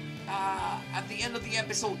mode at the end of the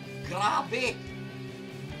episode. Grabe.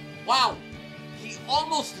 Wow. He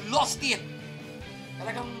almost lost it.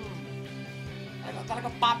 Talagang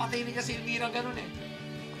papatay niya si Elmira ganun eh.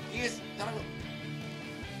 He is talagang,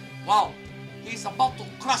 wow. He is about to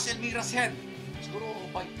crush Elmira's head. Siguro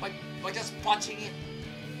by just punching it.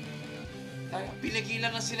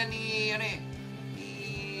 Pinagilan na sila ni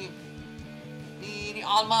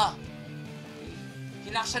Alma.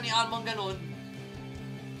 Hinak siya ni Alma ganun.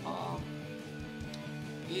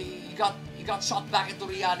 He got shot back into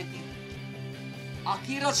reality.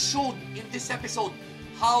 Akira showed in this episode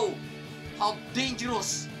how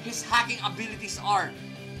dangerous his hacking abilities are.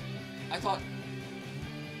 I thought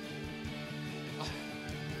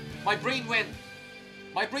my brain went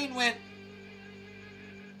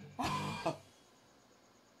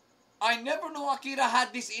I never know Akira had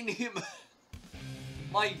this in him.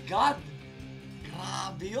 My God!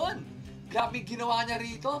 Grabe yun! Grabe ginawa niya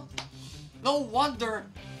rito. No wonder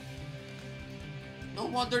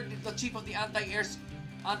the chief of the anti-air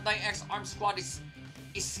anti-X-Arm Squad is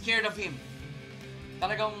scared of him.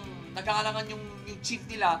 Talagang nag-aalangan yung chief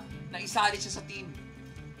nila na isali siya sa team.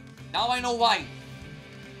 Now I know why.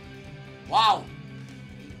 Wow.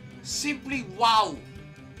 Simply wow.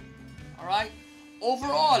 Alright?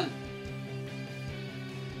 Overall,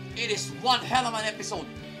 it is one hell of an episode.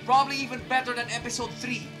 Probably even better than episode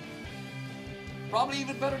 3. Probably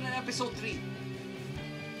even better than episode 3.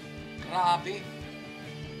 Grabe.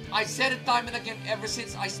 I said it time and again ever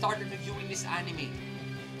since I started reviewing this anime.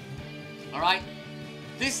 Alright?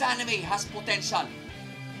 This anime has potential.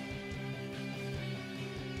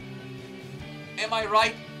 Am I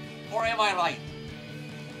right or am I right?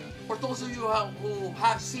 For those of you who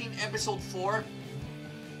have seen episode 4,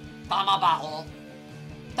 tama ba ako?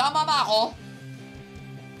 Tama ba ako?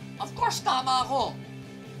 Of course, tama ako.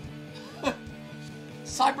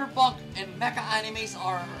 Cyberpunk and mecha animes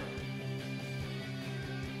are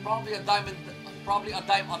probably a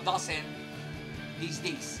dime a dozen these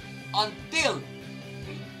days. Until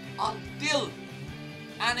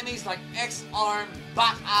animes like X-Arm,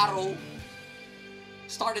 Back Arrow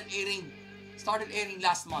started airing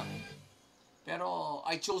last month. Pero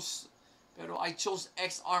I chose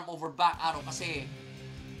X-Arm over Back Arrow kasi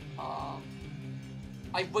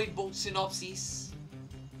I weighed both synopses,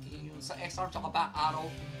 yung sa X-Arm at Back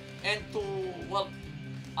Arrow, and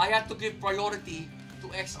I had to give priority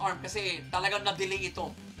to X-Arm kasi talagang na-delay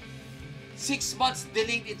ito. 6 months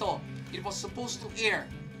delayed ito. It was supposed to air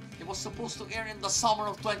in the summer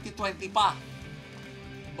of 2020 pa.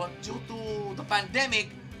 But due to the pandemic,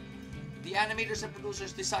 the animators and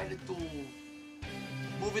producers decided to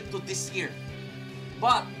move it to this year.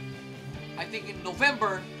 But I think in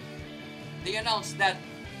November, they announced that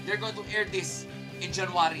they're going to air this in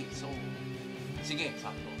January. So, sige,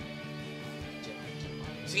 sakto.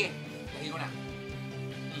 Sige, lagi ko na.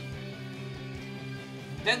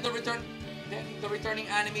 Then the returning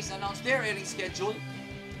animes announced their airing schedule.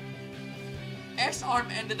 X-Arm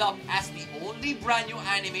ended up as the only brand new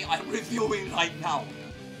anime I'm reviewing right now.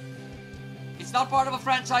 It's not part of a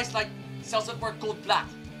franchise like Cells at Work Code Black.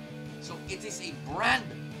 So it is a brand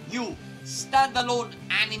new standalone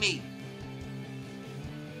anime.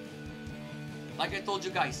 Like I told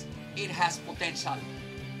you guys, it has potential.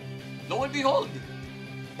 Lo and behold,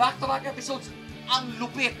 back-to-back episodes, ang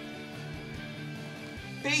lupit.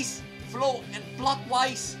 Pace, flow, and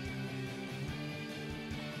plot-wise,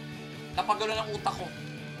 napagalo ng utak ko.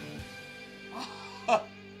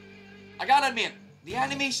 I gotta admit, the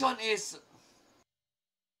animation needs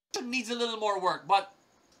a little more work, but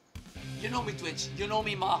you know me, Twitch. You know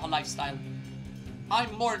me, mga ka-lifestyle.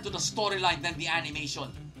 I'm more into the storyline than the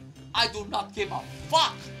animation. I do not give a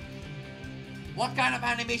fuck what kind of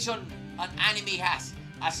animation an anime has.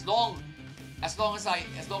 As long as I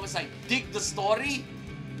dig the story,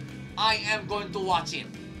 I am going to watch it.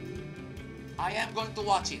 I am going to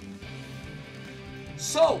watch it.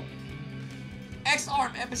 So,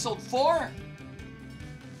 X-Arm episode 4,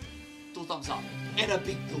 2 thumbs up and a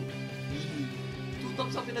big go. 2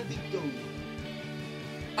 thumbs up and a big go.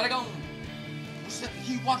 Talagang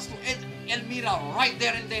he wants to end Elmira right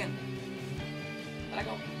there and then.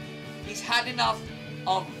 Talagang he's had enough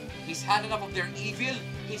of their evil.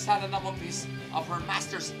 He's had enough of her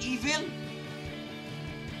master's evil.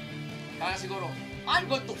 Kaya siguro, I'm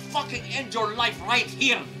going to fucking end your life right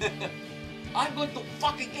here. I'm going to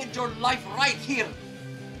fucking end your life right here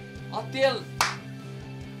until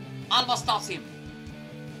Alma stops him,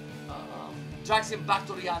 drags him back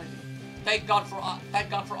to reality. Thank God for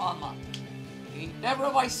Alma. Okay? Never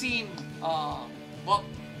have I seen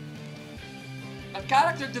the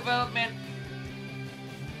character development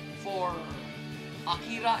for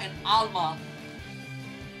Akira and Alma.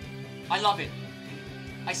 I love it.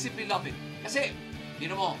 I simply love it. Kasi, you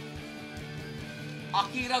know mo,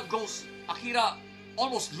 Akira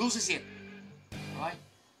almost loses it. Right?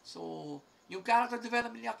 So, yung character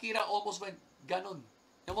development ni Akira almost went ganon.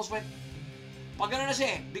 Almost went, pag ganon na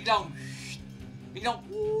siya biglang,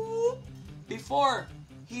 whoop, before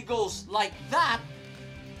he goes like that,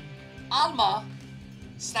 Alma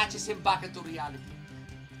snatches him back into reality.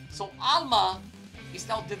 So, Alma is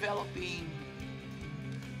now developing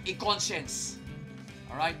a conscience.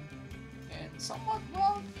 Alright? And somewhat,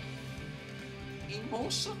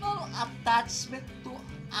 emotional attachment to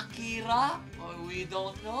Akira? We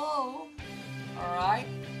don't know.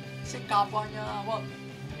 Alright? Kasi kapwa niya,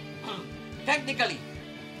 technically,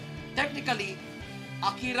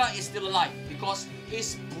 Akira is still alive because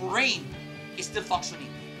his brain is still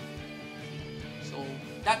functioning. So,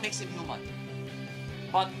 that makes him human.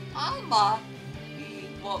 But Alma,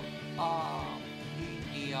 being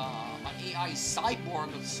an AI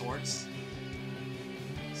cyborg of sorts.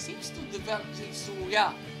 Seems to,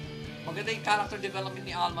 yeah, maganda yung character development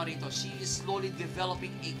ni Alma rito. She is slowly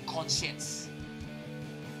developing a conscience.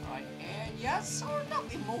 Alright, and yes, sort of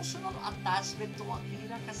emotional attachment to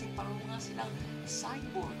Akira kasi parang nga silang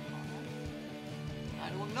cyborg. Alright? I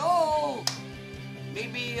don't know!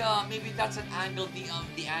 Maybe that's an angle the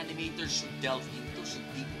animator should delve into, should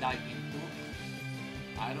deep dive into.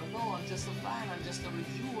 I don't know, I'm just a fan, I'm just a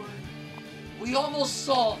reviewer. We almost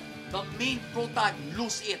saw the main protag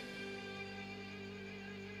lose it.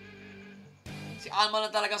 Si Alma na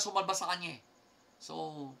talaga sumalba sa kanya.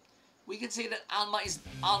 So, we can say that Alma is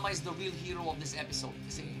the real hero of this episode.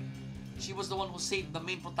 Kasi she was the one who saved the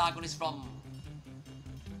main protagonist from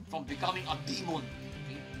becoming a demon.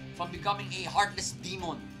 Okay? From becoming a heartless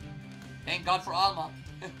demon. Thank God for Alma.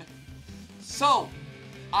 So,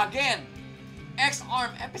 again,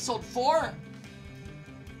 X-Arm episode 4.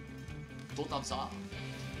 2 thumbs up.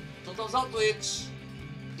 2 thumbs up, Twitch.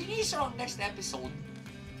 Teaser on next episode.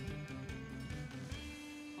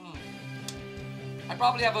 I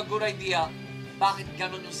probably have a good idea bakit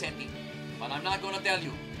ganun yung setting. But I'm not gonna tell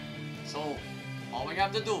you. So, all we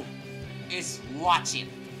have to do is watch it.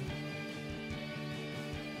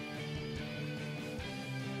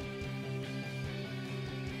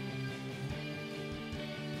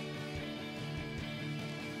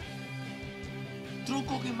 True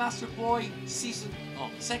Cooking Master Boy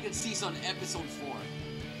second season episode 4.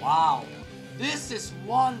 Wow. This is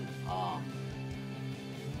one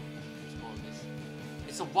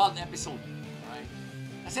it's a wild episode, right?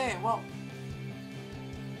 Kasi, well,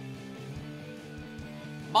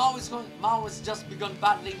 Mao has just begun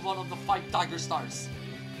battling one of the 5 Tiger Stars.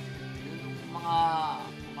 Yung mga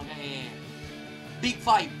big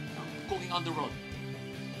 5 cooking on the road.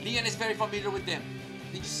 Lian is very familiar with them.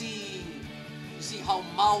 Did you see how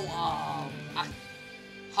Mao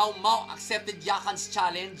accepted Yakan's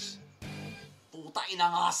challenge? Puta,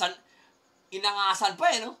 inangasan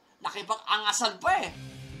pa no? Nakipag-angasan pa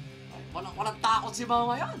Walang takot si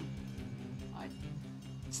Mao ngayon. Right?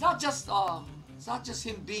 It's not just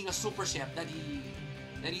him being a super chef that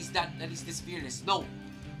he's this fearless. No.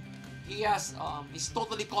 He's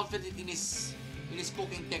totally confident in his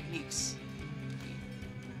cooking techniques.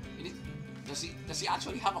 Does he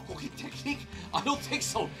actually have a cooking technique? I don't think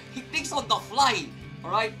so. He thinks on the fly.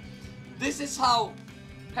 Alright? This is how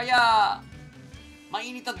kaya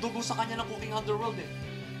mainit ang dugo sa kanya ng cooking underworld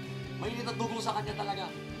Mainit ang dugo sa kanya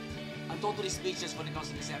talaga. I'm totally speechless when it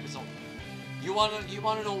comes to this episode. You wanna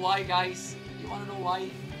know why, guys? You wanna know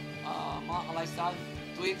why, mga ka-lifestyle,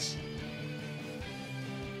 Twitch?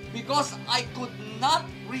 Because I could not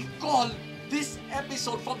recall this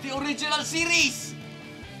episode from the original series.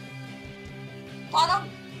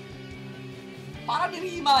 Parang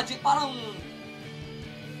ni-reimagine,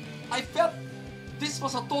 I felt this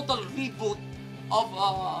was a total reboot of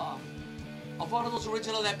one of those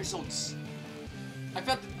original episodes. I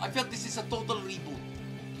felt this is a total reboot.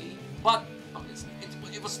 Okay? But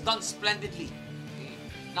it was done splendidly. Okay?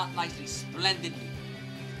 Not nicely, splendidly.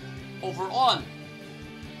 Overall,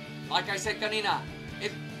 like I said kanina,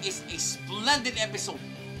 it is a splendid episode.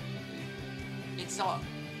 It's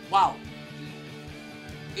wow.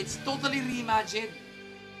 It's totally reimagined.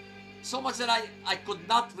 So much that I could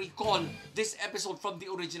not recall this episode from the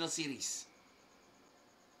original series.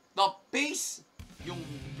 The pace, yung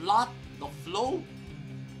plot, the flow,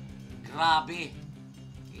 grabe.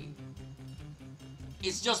 Okay.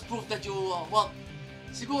 It's just proof that you,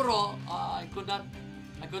 siguro, I could not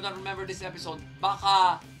remember this episode.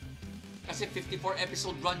 Baka, kasi 54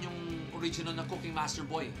 episode run yung original na Cooking Master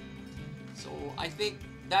Boy. So, I think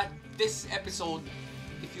that this episode,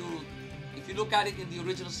 if you look at it in the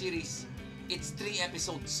original series, it's 3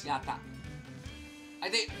 episodes yata. I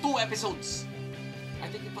think 2 episodes. I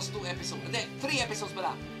think it was 2 episodes. Hindi, 3 episodes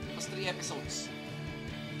pala. It was 3 episodes.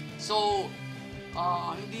 So,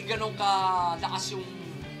 hindi ganun kalakas yung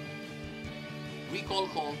recall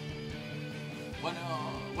ko when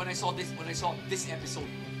I saw this episode.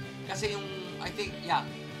 Kasi yung, I think, 3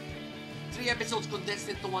 episodes condensed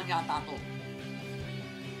into 1 yata to.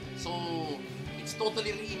 So, it's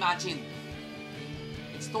totally reimagined.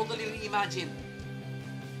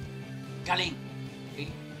 Galing. Okay?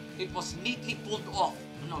 It was neatly pulled off.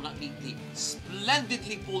 No, not neatly.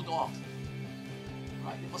 Splendidly pulled off.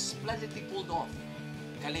 Right? It was splendidly pulled off.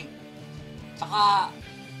 Galing. Tsaka,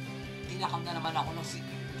 tinakam na naman ako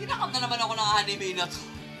ng anime na to.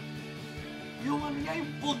 Yung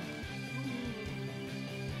yung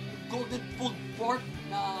golden pulled pork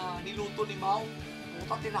na niluto ni Mao.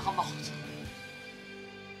 Puta, tinakam ako.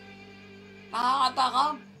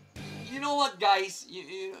 Nakakatakam. You know what, guys?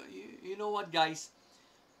 You know what, guys?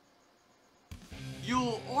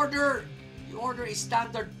 You order a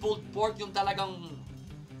standard pulled pork, yung talagang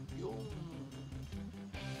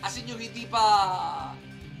as in yung hindi pa,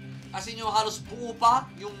 as in yung halos buo pa,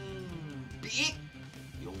 yung biik,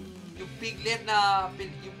 yung piglet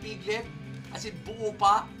as in buo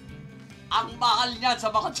pa. Ang mahal niyan sa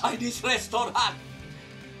mga Chinese restaurant.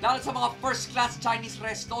 Dahil sa mga first class Chinese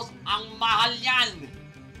restos, ang mahal niyan.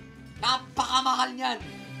 Napakamahal niyan.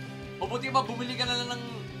 O buti ba bumili na lang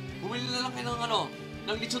kayo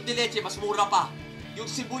ng lechon de leche, mas mura pa. Yung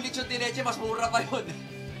Cebu lechon de leche, mas mura pa yun.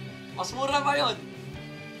 Mas mura pa yun.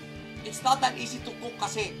 It's not that easy to cook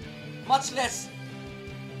kasi. Much less,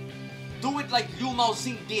 do it like Liu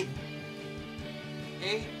Maozing did.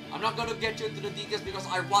 Okay? I'm not gonna get you into the details because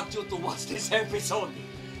I want you to watch this episode.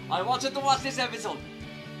 I want you to watch this episode.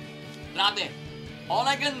 Grabe. All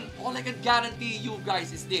I can guarantee you guys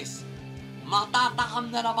is this.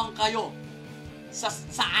 Matatakam na naman kayo sa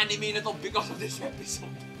anime na to because of this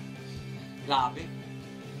episode. Grabe.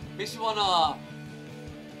 Makes you wanna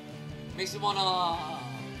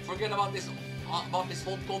forget about this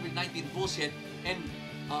whole COVID-19 bullshit and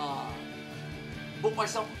book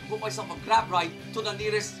myself a grab ride to the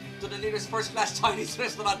nearest first class Chinese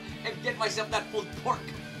restaurant and get myself that pulled pork.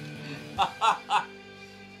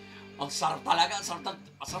 Ang sarap talaga, ang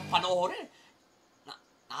sarap panoorin.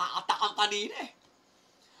 Nakakatak ang kanina eh.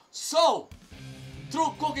 So,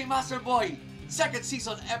 True Cooking Master Boy, second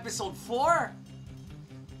season, episode 4.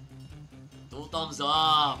 2 thumbs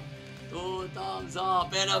up. 2 thumbs up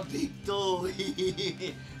and a big toe.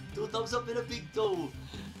 2 thumbs up and a big toe.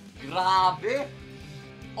 Grabe.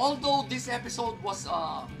 Although this episode was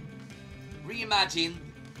reimagined,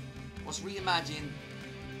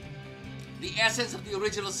 the essence of the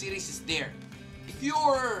original series is there. If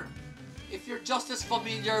you're just as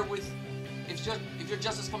familiar with, if you're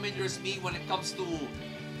just as familiar as me when it comes to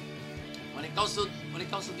the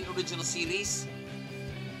original series,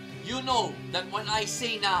 you know that when I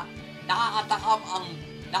say na nakakatakam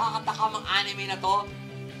ang anime na to,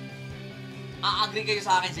 a-agree kayo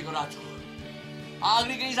sa akin sigurado.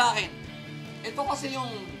 A-agree kayo sa akin. Ito kasi yung,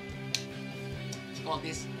 what you call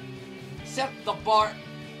this, set the bar.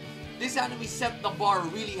 This anime set the bar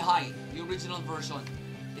really high, the original version.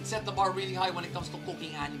 It set the bar really high when it comes to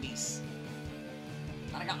cooking animes.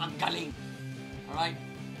 Talagang ang galing. Alright?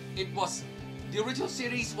 The original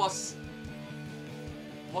series was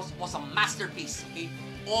a masterpiece, okay?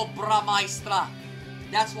 Obra maestra.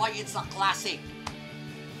 That's why it's a classic.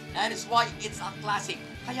 That is why it's a classic.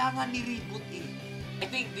 Kaya nga ni-reboot eh. I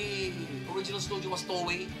think the original studio was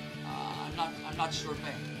Toei. I'm not sure pa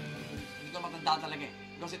eh. Hindi ko matanda talaga eh.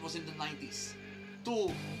 Because it was in the 90s.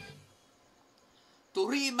 To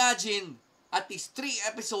reimagine at least 3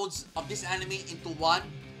 episodes of this anime into one,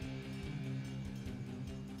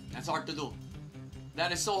 that's hard to do.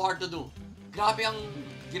 That is so hard to do. Grabe ang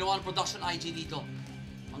ginawa ng production IG dito.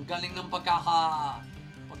 Ang galing ng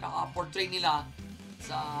pagkaka-portray nila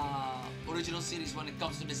sa original series when it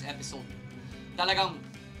comes to this episode. Talagang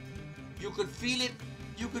you could feel it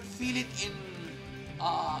in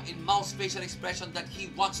Mao's facial expression that he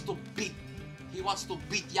wants to beat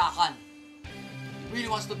Yakan. He really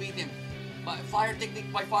wants to beat him. By fire technique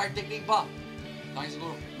pa. Kaya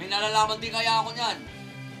siguro, may nalalaman din kaya ako niyan.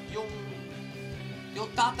 Yung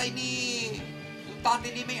tatay ni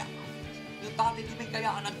May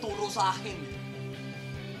kaya ka nagturo sa akin.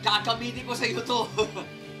 Gagamitin ko sa iyo to.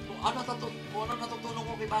 Kung ano natutunan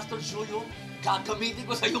ko kay Master Shuyo, gagamitin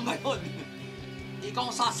ko sa iyo ngayon. Ikaw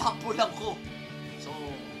ang sasampulan ko. So,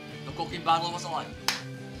 the cooking battle was on.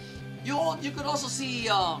 You could also see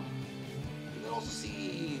a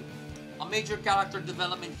major character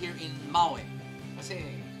development here in Maui. Kasi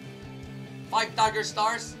 5 Tiger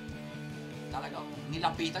Stars, talagang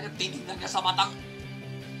nilapitan niya, tinignan niya sa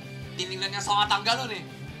matang ganun eh.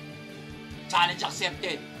 Challenge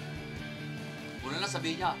accepted. Una lang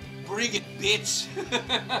sabihin niya, bring it, bitch!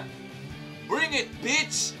 Bring it,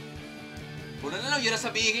 bitch! Una na lang, yun ang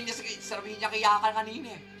sabihin niya kay Yakan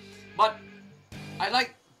kanina eh. But,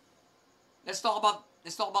 let's talk about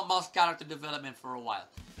Mao's character development for a while.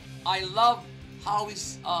 I love how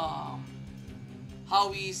he's what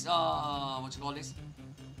you call this?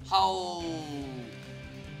 How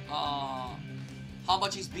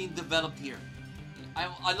much he's being developed here.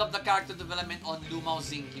 I love the character development on Liu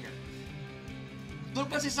Maozing here. Doon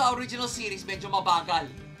kasi sa original series, medyo mabagal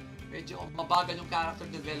yung character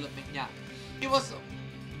development niya. He was,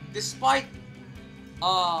 despite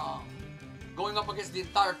going up against the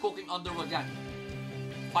entire cooking underworld yan,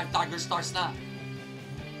 5 Tiger Stars na,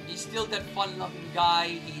 He's still that fun-loving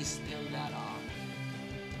guy. He's still that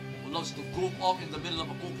who loves to goof off in the middle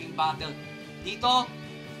of a cooking battle. Dito,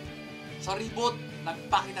 sa reboot,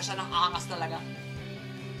 nagpakita siya ng angas talaga.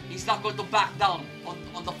 He's not going to back down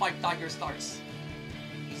on the 5 Tiger Stars.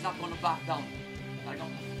 He's not going to back down.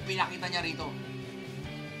 Talagang pinakita niya rito.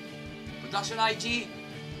 Production IG,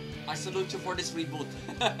 I salute you for this reboot.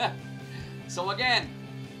 So again,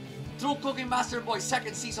 True Cooking Master Boy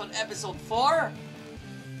 2nd season episode 4.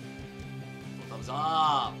 2 thumbs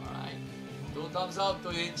up. Alright. 2 thumbs up,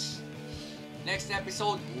 Twitch. Next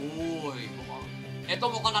episode. Uy,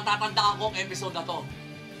 mukhang natatandaan ko ang episode na to.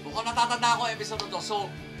 Mukhang natatandaan ko ang episode na to.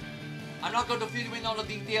 So, I'm not going to fill you in all the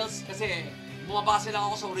details kasi bumabase lang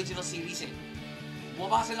ako sa original series eh.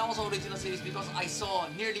 Bumabase lang ako sa original series because I saw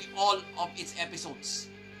nearly all of its episodes.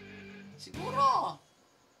 Siguro,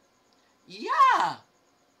 yeah!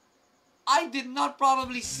 I did not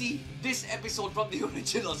probably see this episode from the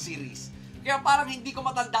original series. Kaya parang hindi ko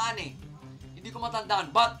matandaan eh. Hindi ko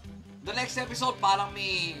matandaan. But, the next episode parang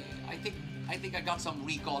may, I think I got some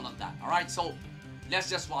recall on that. Alright, so, let's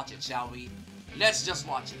just watch it, shall we? Let's just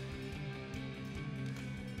watch it.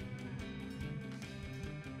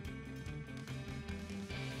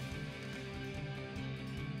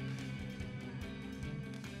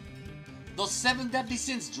 The 7 Deadly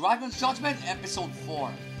Sins, Dragon's Judgment, Episode 4.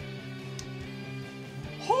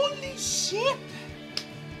 Holy shit!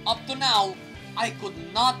 Up to now, I could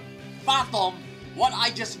not fathom what I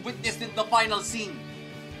just witnessed in the final scene.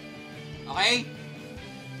 Okay?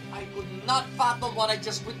 I could not fathom what I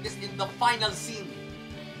just witnessed in the final scene.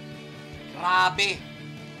 Grabe.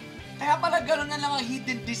 Kaya pala gano'n na lang ang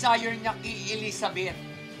hidden desire niya kay Elizabeth.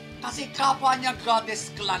 Kasi kapwa niya Goddess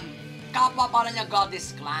Clan. Kapwa para niya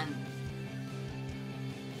Goddess Clan.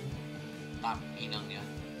 Inang niya.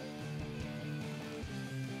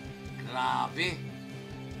 Grabe.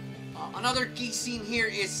 Another key scene here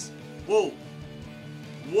is, whoa.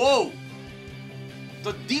 Whoa!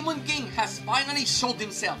 The Demon King has finally showed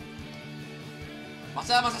himself.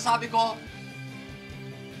 Masasabi ko,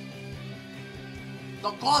 the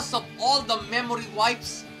cause of all the memory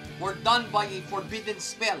wipes were done by a forbidden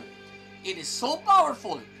spell. It is so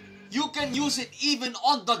powerful, you can use it even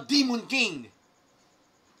on the Demon King.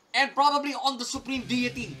 And probably on the Supreme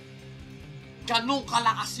Deity. Ganong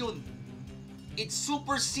kalakas yun. It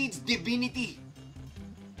supersedes divinity.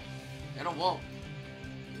 Pero wow.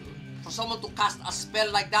 For someone to cast a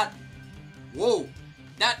spell like that, whoa,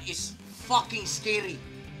 that is fucking scary.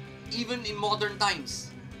 Even in modern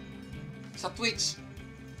times. Sa Twitch,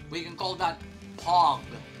 we can call that POG.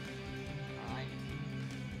 Alright.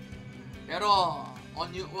 Pero,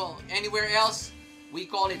 anywhere else, we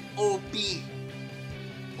call it OP.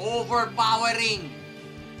 Overpowering.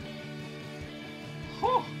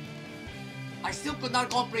 Whew. I still could not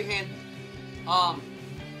comprehend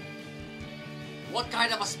what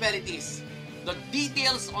kind of a spell it is. The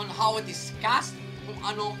details on how it is cast, kung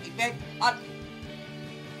anong effect, at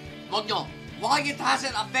wag nyo, why it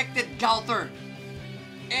hasn't affected Gauther.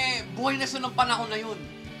 Eh, buhay na siya nung panahon na yun.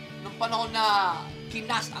 Nung panahon na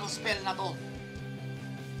kinast ang spell na to.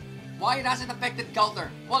 Why it hasn't affected Gauther?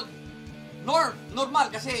 Well, normal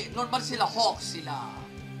kasi normal sila Hawks,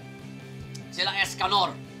 sila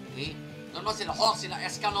Escanor. Okay? Normal sila Hawks, sila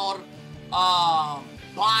Escanor,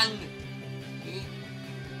 Ban. Okay?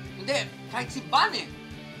 Hindi, kahit si Ban eh.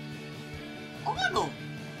 O ano?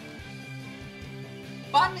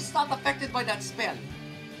 Ban is not affected by that spell.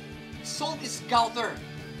 So is Gauther.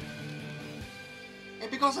 And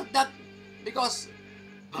because of that, because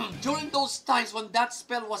during those times when that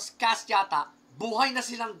spell was cast yata, buhay na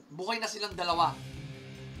silang dalawa.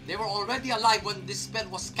 They were already alive when this spell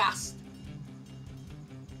was cast.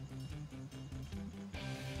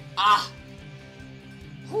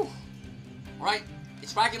 Whew. Alright,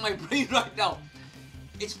 it's racking my brain right now.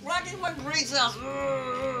 It's racking my brain cells.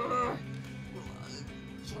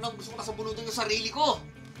 Gusto ko na sabunutin yung sarili ko.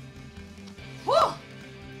 Whew.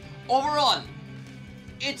 Overall,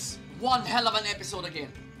 it's one hell of an episode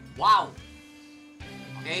again. Wow.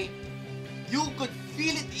 Okay? You could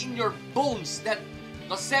feel it in your bones that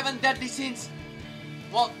the 7 Deadly Sins,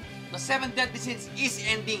 the 7 Deadly Sins is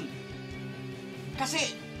ending.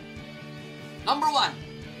 Kasi, number one,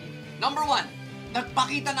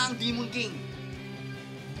 nagpakita na ang Demon King.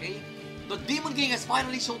 Okay? The Demon King has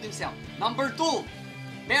finally showed himself. Number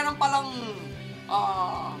 2, meron palang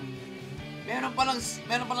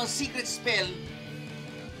secret spell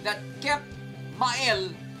that kept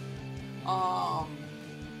Mael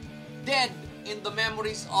dead in the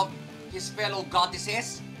memories of his fellow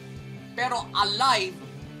goddesses, pero alive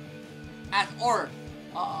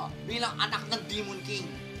bilang anak ng Demon King.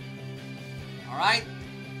 Alright?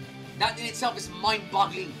 That in itself is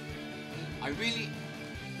mind-boggling. I really...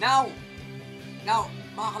 Now,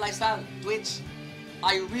 mga ka-lifestyle, Twitch,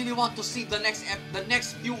 I really want to see the next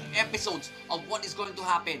few episodes of what is going to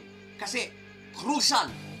happen. Kasi, crucial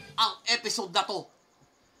ang episode na to.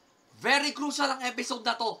 Very crucial ang episode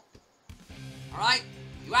na to. Alright?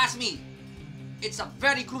 You ask me, it's a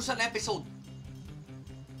very crucial episode.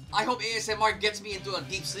 I hope ASMR gets me into a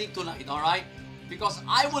deep sleep tonight, alright? Because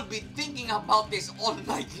I will be thinking about this all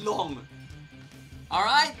night long.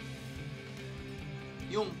 Alright?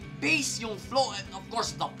 Yung pace, yung flow, and of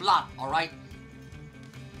course, the plot, alright?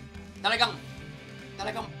 Talagang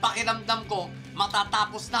pakiramdam ko,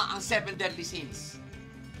 matatapos na ang 7 Deadly Sins.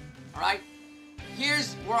 Alright?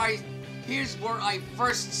 Here's where I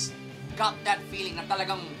first got that feeling na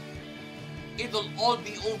talagang it'll all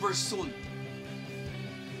be over soon.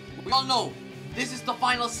 We all know, this is the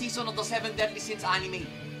final season of the 7 Deadly Sins anime.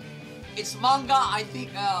 It's manga, I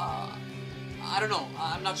think, I don't know,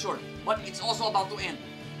 I'm not sure. But it's also about to end.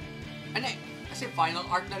 And kasi final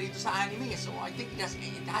arc na rito sa anime, so I think it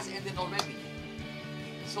has ended already.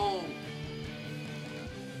 So,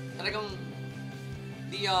 talagang,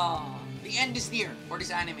 the end is near for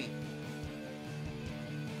this anime.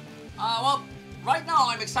 Well, right now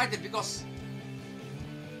I'm excited because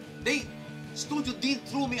Studio Dean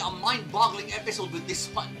threw me a mind-boggling episode with this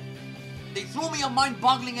one. They threw me a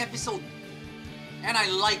mind-boggling episode. And I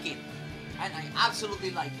like it. And I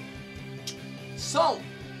absolutely like it. So,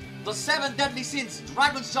 the 7 Deadly Sins,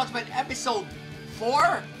 Dragon's Judgment Episode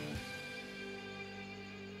 4.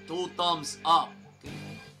 2 thumbs up.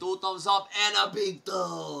 Okay. 2 thumbs up and a big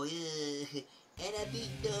toe. Yeah. And a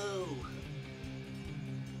big toe.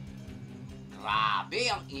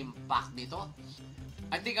 Grabe ang impact nito.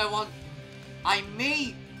 I think I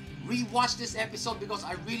may rewatch this episode because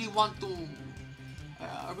I really want to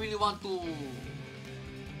I really want to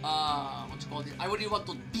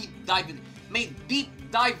deep dive in it. May deep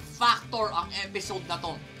dive factor ang episode na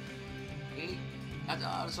to. Okay?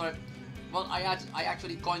 Sorry. Well, I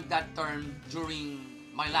actually coined that term during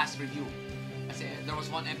my last review. Kasi there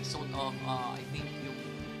was one episode of I think yung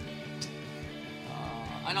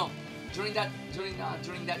during that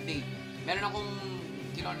day, meron akong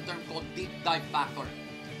kinona term called deep dive factor.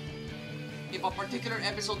 If a particular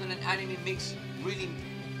episode in an anime makes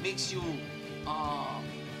you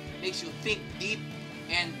think deep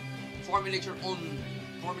and formulate your own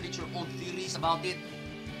theories about it,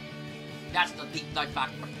 that's the deep dive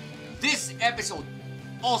factor. This episode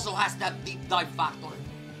also has that deep dive factor.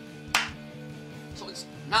 So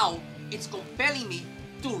it's compelling me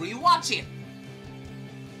to rewatch it.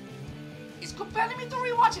 It's compelling me to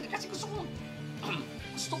rewatch it kasi gusto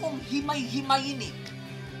kong himay-himayin eh.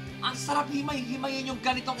 Ang sarap himay-himayin yung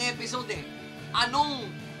ganitong episode eh.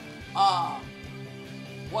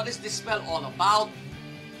 What is this spell all about?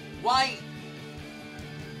 Why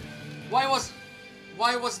was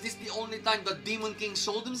this the only time the Demon King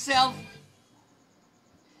showed himself?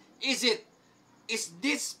 Is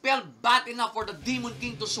this spell bad enough for the Demon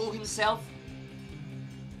King to show himself?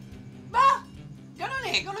 Ba? Ganun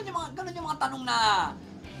eh. Ganun yung mga tanong na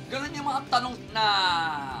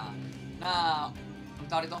ang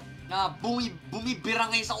tawag ito? Na bumibira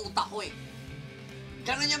ngayon sa utak ko eh.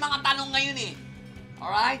 Ganun yung mga tanong ngayon eh.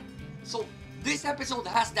 Alright? So, this episode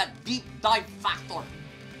has that deep dive factor.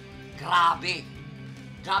 Grabe.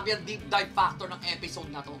 Grabe ang deep dive factor ng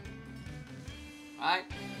episode na to. Alright?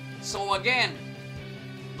 So again,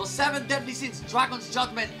 the 7 Deadly Sins, Dragon's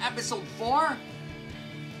Judgment, Episode 4,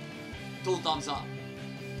 2 thumbs up.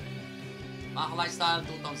 Mga lifestyle,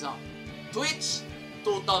 2 thumbs up. Twitch,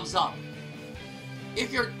 2 thumbs up.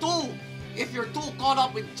 If you're too caught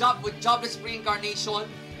up with Jobless Reincarnation,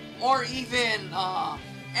 or even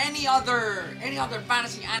any other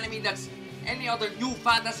fantasy anime any other new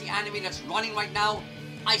fantasy anime that's running right now,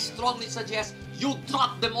 I strongly suggest you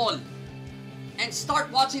drop them all and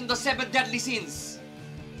start watching the 7 Deadly Sins.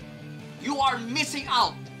 You are missing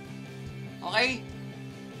out. Okay?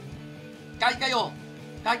 Kahit kayo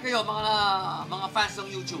mga fans ng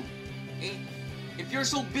YouTube. Okay? If you're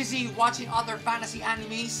so busy watching other fantasy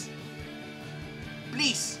animes,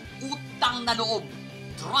 please, utang na loob,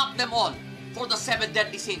 drop them all for the 7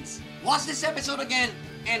 Deadly Sins. Watch this episode again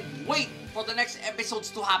and wait for the next episodes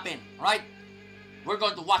to happen. Alright? We're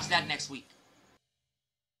going to watch that next week.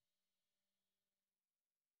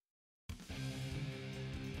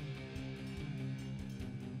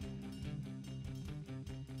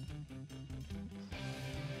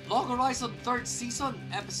 Log Horizon 3rd Season,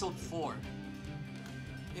 Episode 4.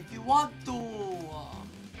 If you want to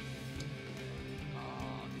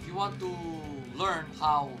learn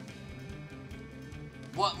how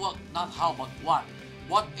not how, but what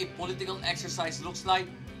a political exercise looks like,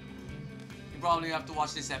 you probably have to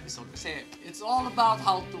watch this episode. Kasi it's all about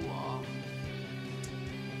how to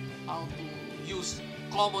use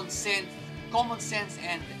common sense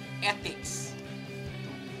and ethics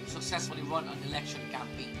to successfully run an election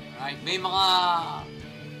campaign. Right? May mga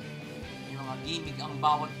gimmick ang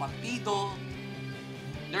bawat partido.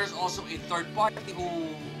 There's also a third party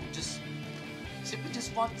who simply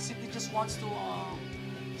just wants to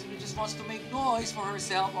make noise for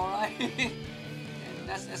herself, alright? And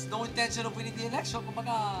that's no intention of winning the election.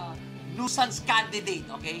 Kumbaga, nuisance candidate,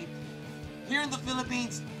 okay? Here in the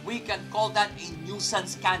Philippines, we can call that a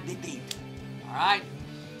nuisance candidate, alright?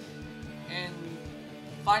 And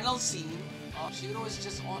final scene, Shiro is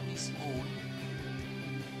just on his own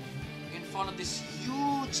in front of this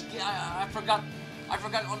huge. I forgot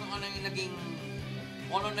ano yung naging.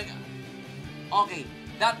 Okay,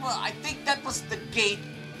 I think that was the gate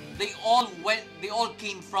they all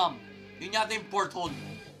came from. Yun yata yung porthole.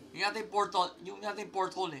 Yung yata yung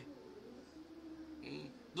porthole eh.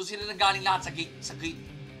 Doon sila nanggaling lahat sa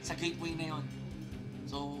gateway na yun.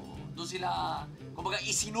 So, doon sila, kumbaga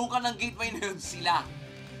isinuka ng gateway na yun sila.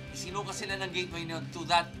 Isinuka sila ng gateway na yun to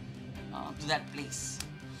that place.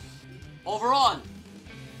 Overall,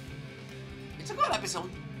 it's a good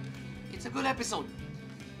episode.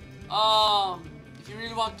 If you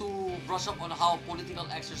really want to brush up on how political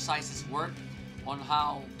exercises work, on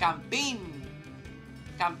how campaign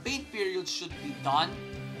periods should be done,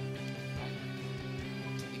 right,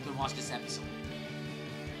 you can watch this episode.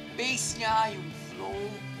 Pace niya, yung flow,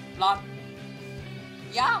 plot,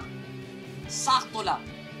 yeah, sakto lang.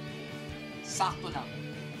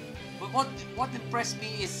 But what impressed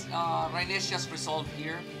me is Rhaenicia's resolve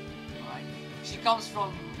here. Right? She comes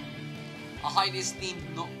from a highly esteemed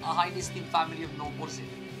family of nobles.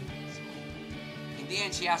 So, in the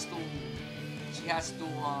end, she has to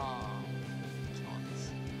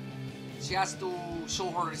show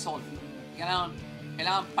her resolve. Kailangan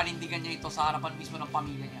panindigan niya ito sa harapan mismo ng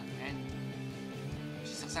pamilya niya. And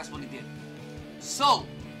she successfully did. So,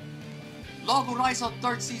 Log Horizon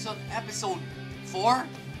 3rd Season Episode 4.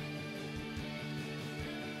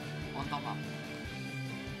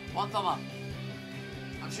 One thumb up.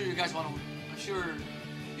 I'm sure you guys want to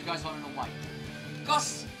know why.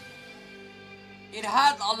 Because it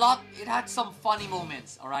had some funny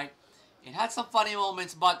moments, alright? It had some funny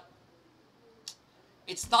moments, but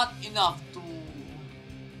it's not enough to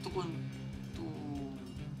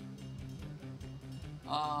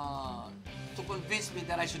convince me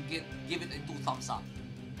that I should give it a 2 thumbs up.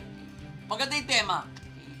 Maganda yung tema.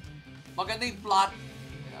 Maganda yung plot,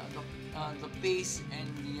 the pace, and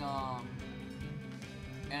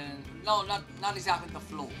not exactly the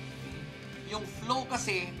flow. Yung flow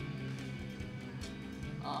kasi,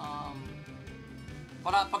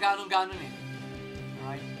 para pag-ganon eh.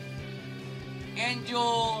 Alright? And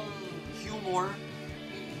yung humor,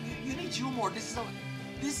 you need humor. This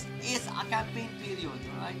is a campaign period,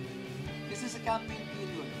 alright? This is a campaign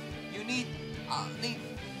period. You need,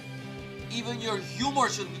 even your humor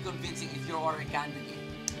should be convincing if you are a candidate.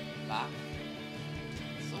 Diba?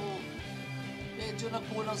 So, medyo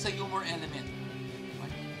nagkulang sa humor element.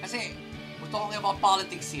 Right? Kasi, we're talking about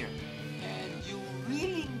politics here. And you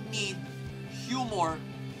really need humor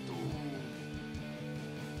to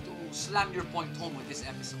slam your point home with this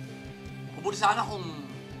episode. Mabuti sana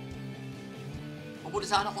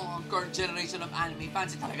kung ang current generation of anime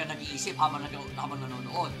fans talaga nag-iisip habang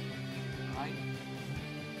nanonood. Right?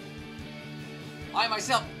 I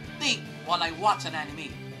myself think while I watch an anime.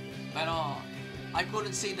 Pero I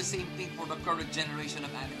couldn't say the same thing for the current generation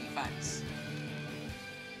of anime fans.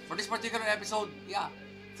 For this particular episode, yeah.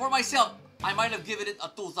 For myself, I might have given it a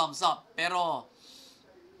 2 thumbs up. Pero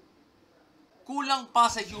kulang pa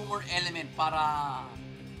sa humor element para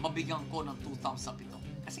mabigyan ko ng 2 thumbs up ito.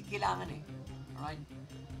 Kasi kailangan eh. Alright?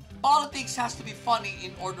 Politics has to be funny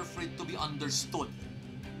in order for it to be understood.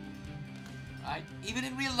 Right? Even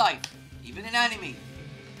in real life. Even in anime.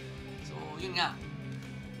 So, yun nga.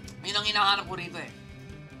 Yun ang hinahanap ko rito eh.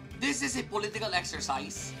 This is a political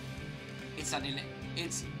exercise. It's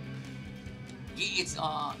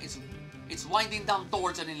winding down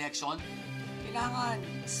towards an election. Kailangan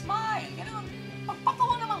smile. Kailangan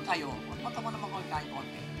magpatawa naman kayo. Magpatawa naman kayo kahit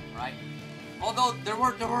konti. Right? Although there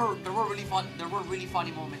were really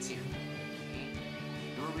funny moments here. Okay?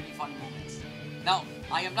 There were really funny moments. Now,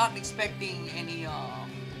 I am not expecting any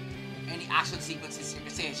action sequences here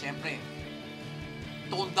kasi syempre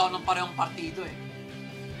tone down ng parehong partido eh.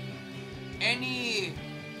 Any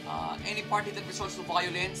party that resorts to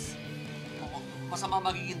violence, masama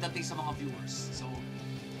magiging dating sa mga viewers. So,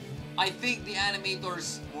 I think the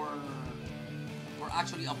animators were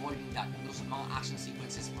actually avoiding that, those mga action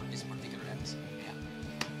sequences for this particular episode. Yeah.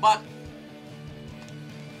 But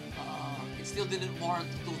it still didn't warrant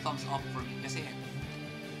 2 thumbs up for me kasi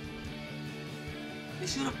they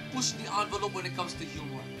should have pushed the envelope when it comes to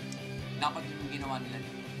humor. Dapat yung ginawa nila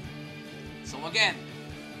dito. So again,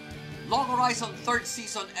 Long Horizon 3rd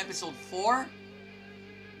season episode 4.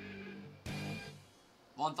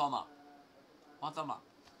 1 thumb up. 1 thumb up.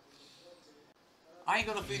 I ain't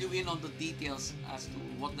gonna fill you in on the details as to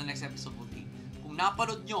what the next episode will be. Kung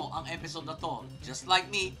napanood nyo ang episode na to, just like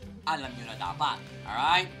me, alam nyo na dapat.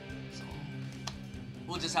 Alright? So,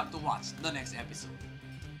 we'll just have to watch the next episode.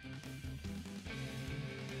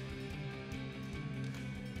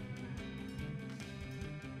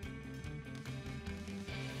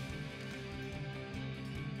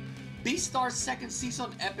 Beastars 2nd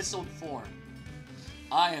season episode 4.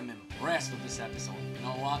 I am impressed with this episode. You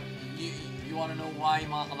know what? You want to know why,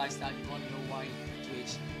 mga ka-lifestyle? You want to know why,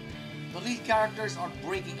 Twitch? The lead characters are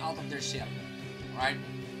breaking out of their shell. Right?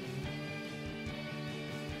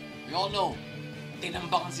 We all know,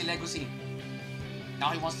 tinambakan si Legacy.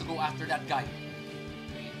 Now he wants to go after that guy.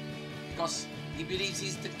 Because he believes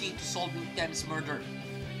he's the key to solving Tem's murder.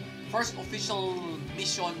 First official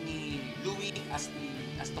mission ni Louis as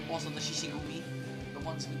the boss of the Shishigumi.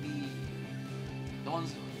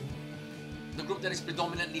 The group that is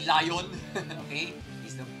predominantly lion. Okay?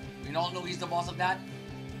 We all know he's the boss of that.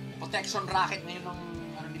 Protection racket ngayon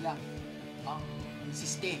ng nila, ang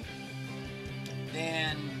system.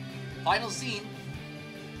 Then, final scene,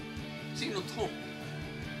 sino to?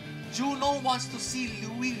 Juno wants to see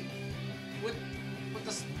Louis with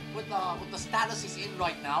the status he's in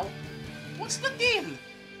right now. What's the deal?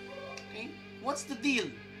 Okay? What's the deal?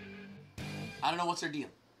 I don't know what's her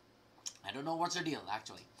deal.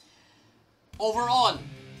 Actually. Overall,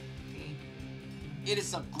 okay, it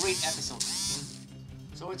is a great episode.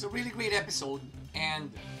 So it's a really great episode,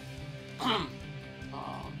 and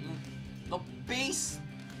the pace,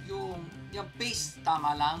 yung pace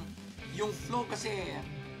tama lang, yung flow kasi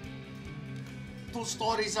two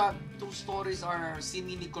stories are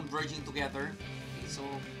seemingly converging together. Okay, so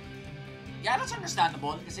yeah, that's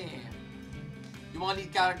understandable kasi yung mga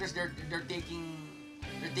lead characters they're taking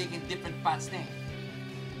different paths na eh.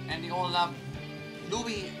 And they all have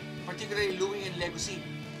Louis, particularly Louis and Legacy.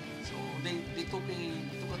 So they took a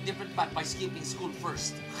different path by skipping school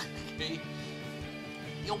first. Okay?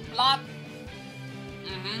 Yung plot,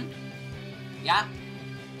 yeah,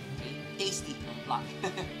 okay. Tasty yung plot.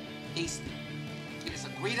 Tasty. It is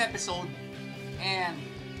a great episode, and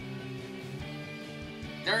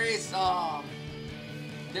there is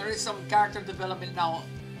some character development now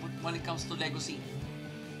when it comes to Legacy.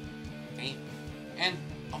 Okay? And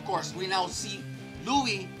of course, we now see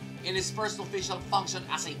Louis in his first official function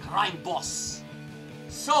as a crime boss.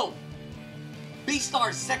 So,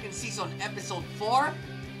 Beastars 2nd season episode 4.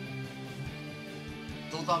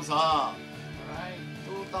 2 thumbs up. Alright,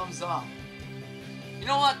 2 thumbs up. You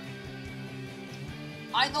know what?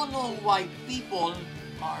 I don't know why people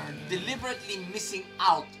are deliberately missing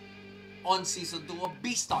out on season 2 of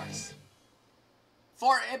Beastars.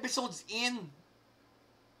 4 episodes in,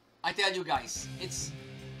 I tell you guys, it's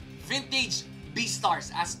vintage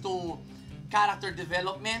Beastars as to character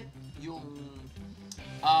development, yung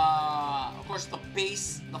of course the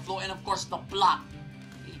pace, the flow, and of course the plot.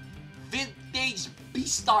 Okay. Vintage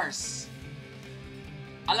Beastars.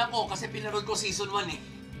 Alam ko kasi pinanood ko season 1 eh.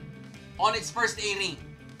 On its first airing,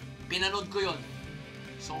 pinanood ko yun.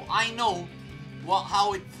 So I know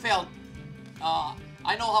how it felt.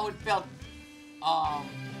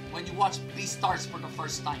 When you watch Beastars for the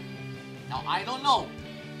first time. Now I don't know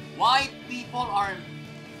why people are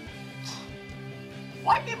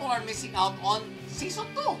missing out on season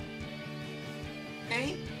 2.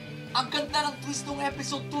 Okay? Ang ganda ng twist ng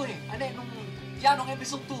episode 2 eh. Nung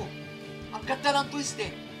episode 2. Ang ganda ng twist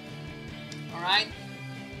eh. Alright?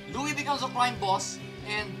 Louis becomes a crime boss,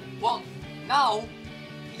 and well, now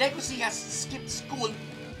Legacy has skipped school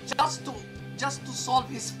just to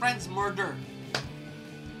solve his friend's murder.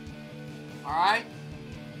 Alright?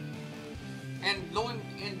 And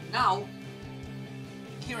now,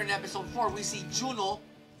 here in episode 4, we see Juno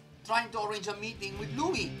trying to arrange a meeting with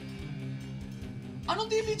Louis.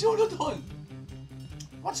 Anong deal ni Juno doon?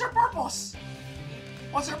 What's her purpose?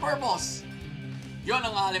 Yun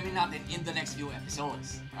ang alamin natin in the next few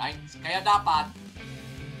episodes. Right? Kaya dapat,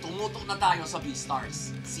 tumutok na tayo sa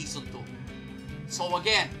Beastars Season 2. So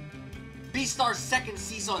again, Beastars 2nd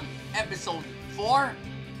season, episode 4.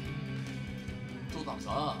 2 thumbs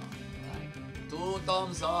up. Right? 2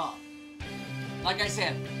 thumbs up. Like I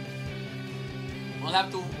said, we'll have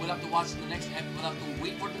to watch the next we'll have to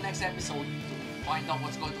wait for the next episode to find out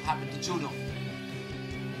what's going to happen to Juno.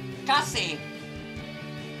 Kasi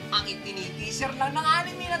ang itiniteaser lang ng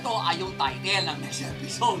anime na to ay yung title ng next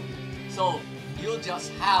episode. So, you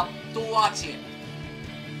just have to watch it.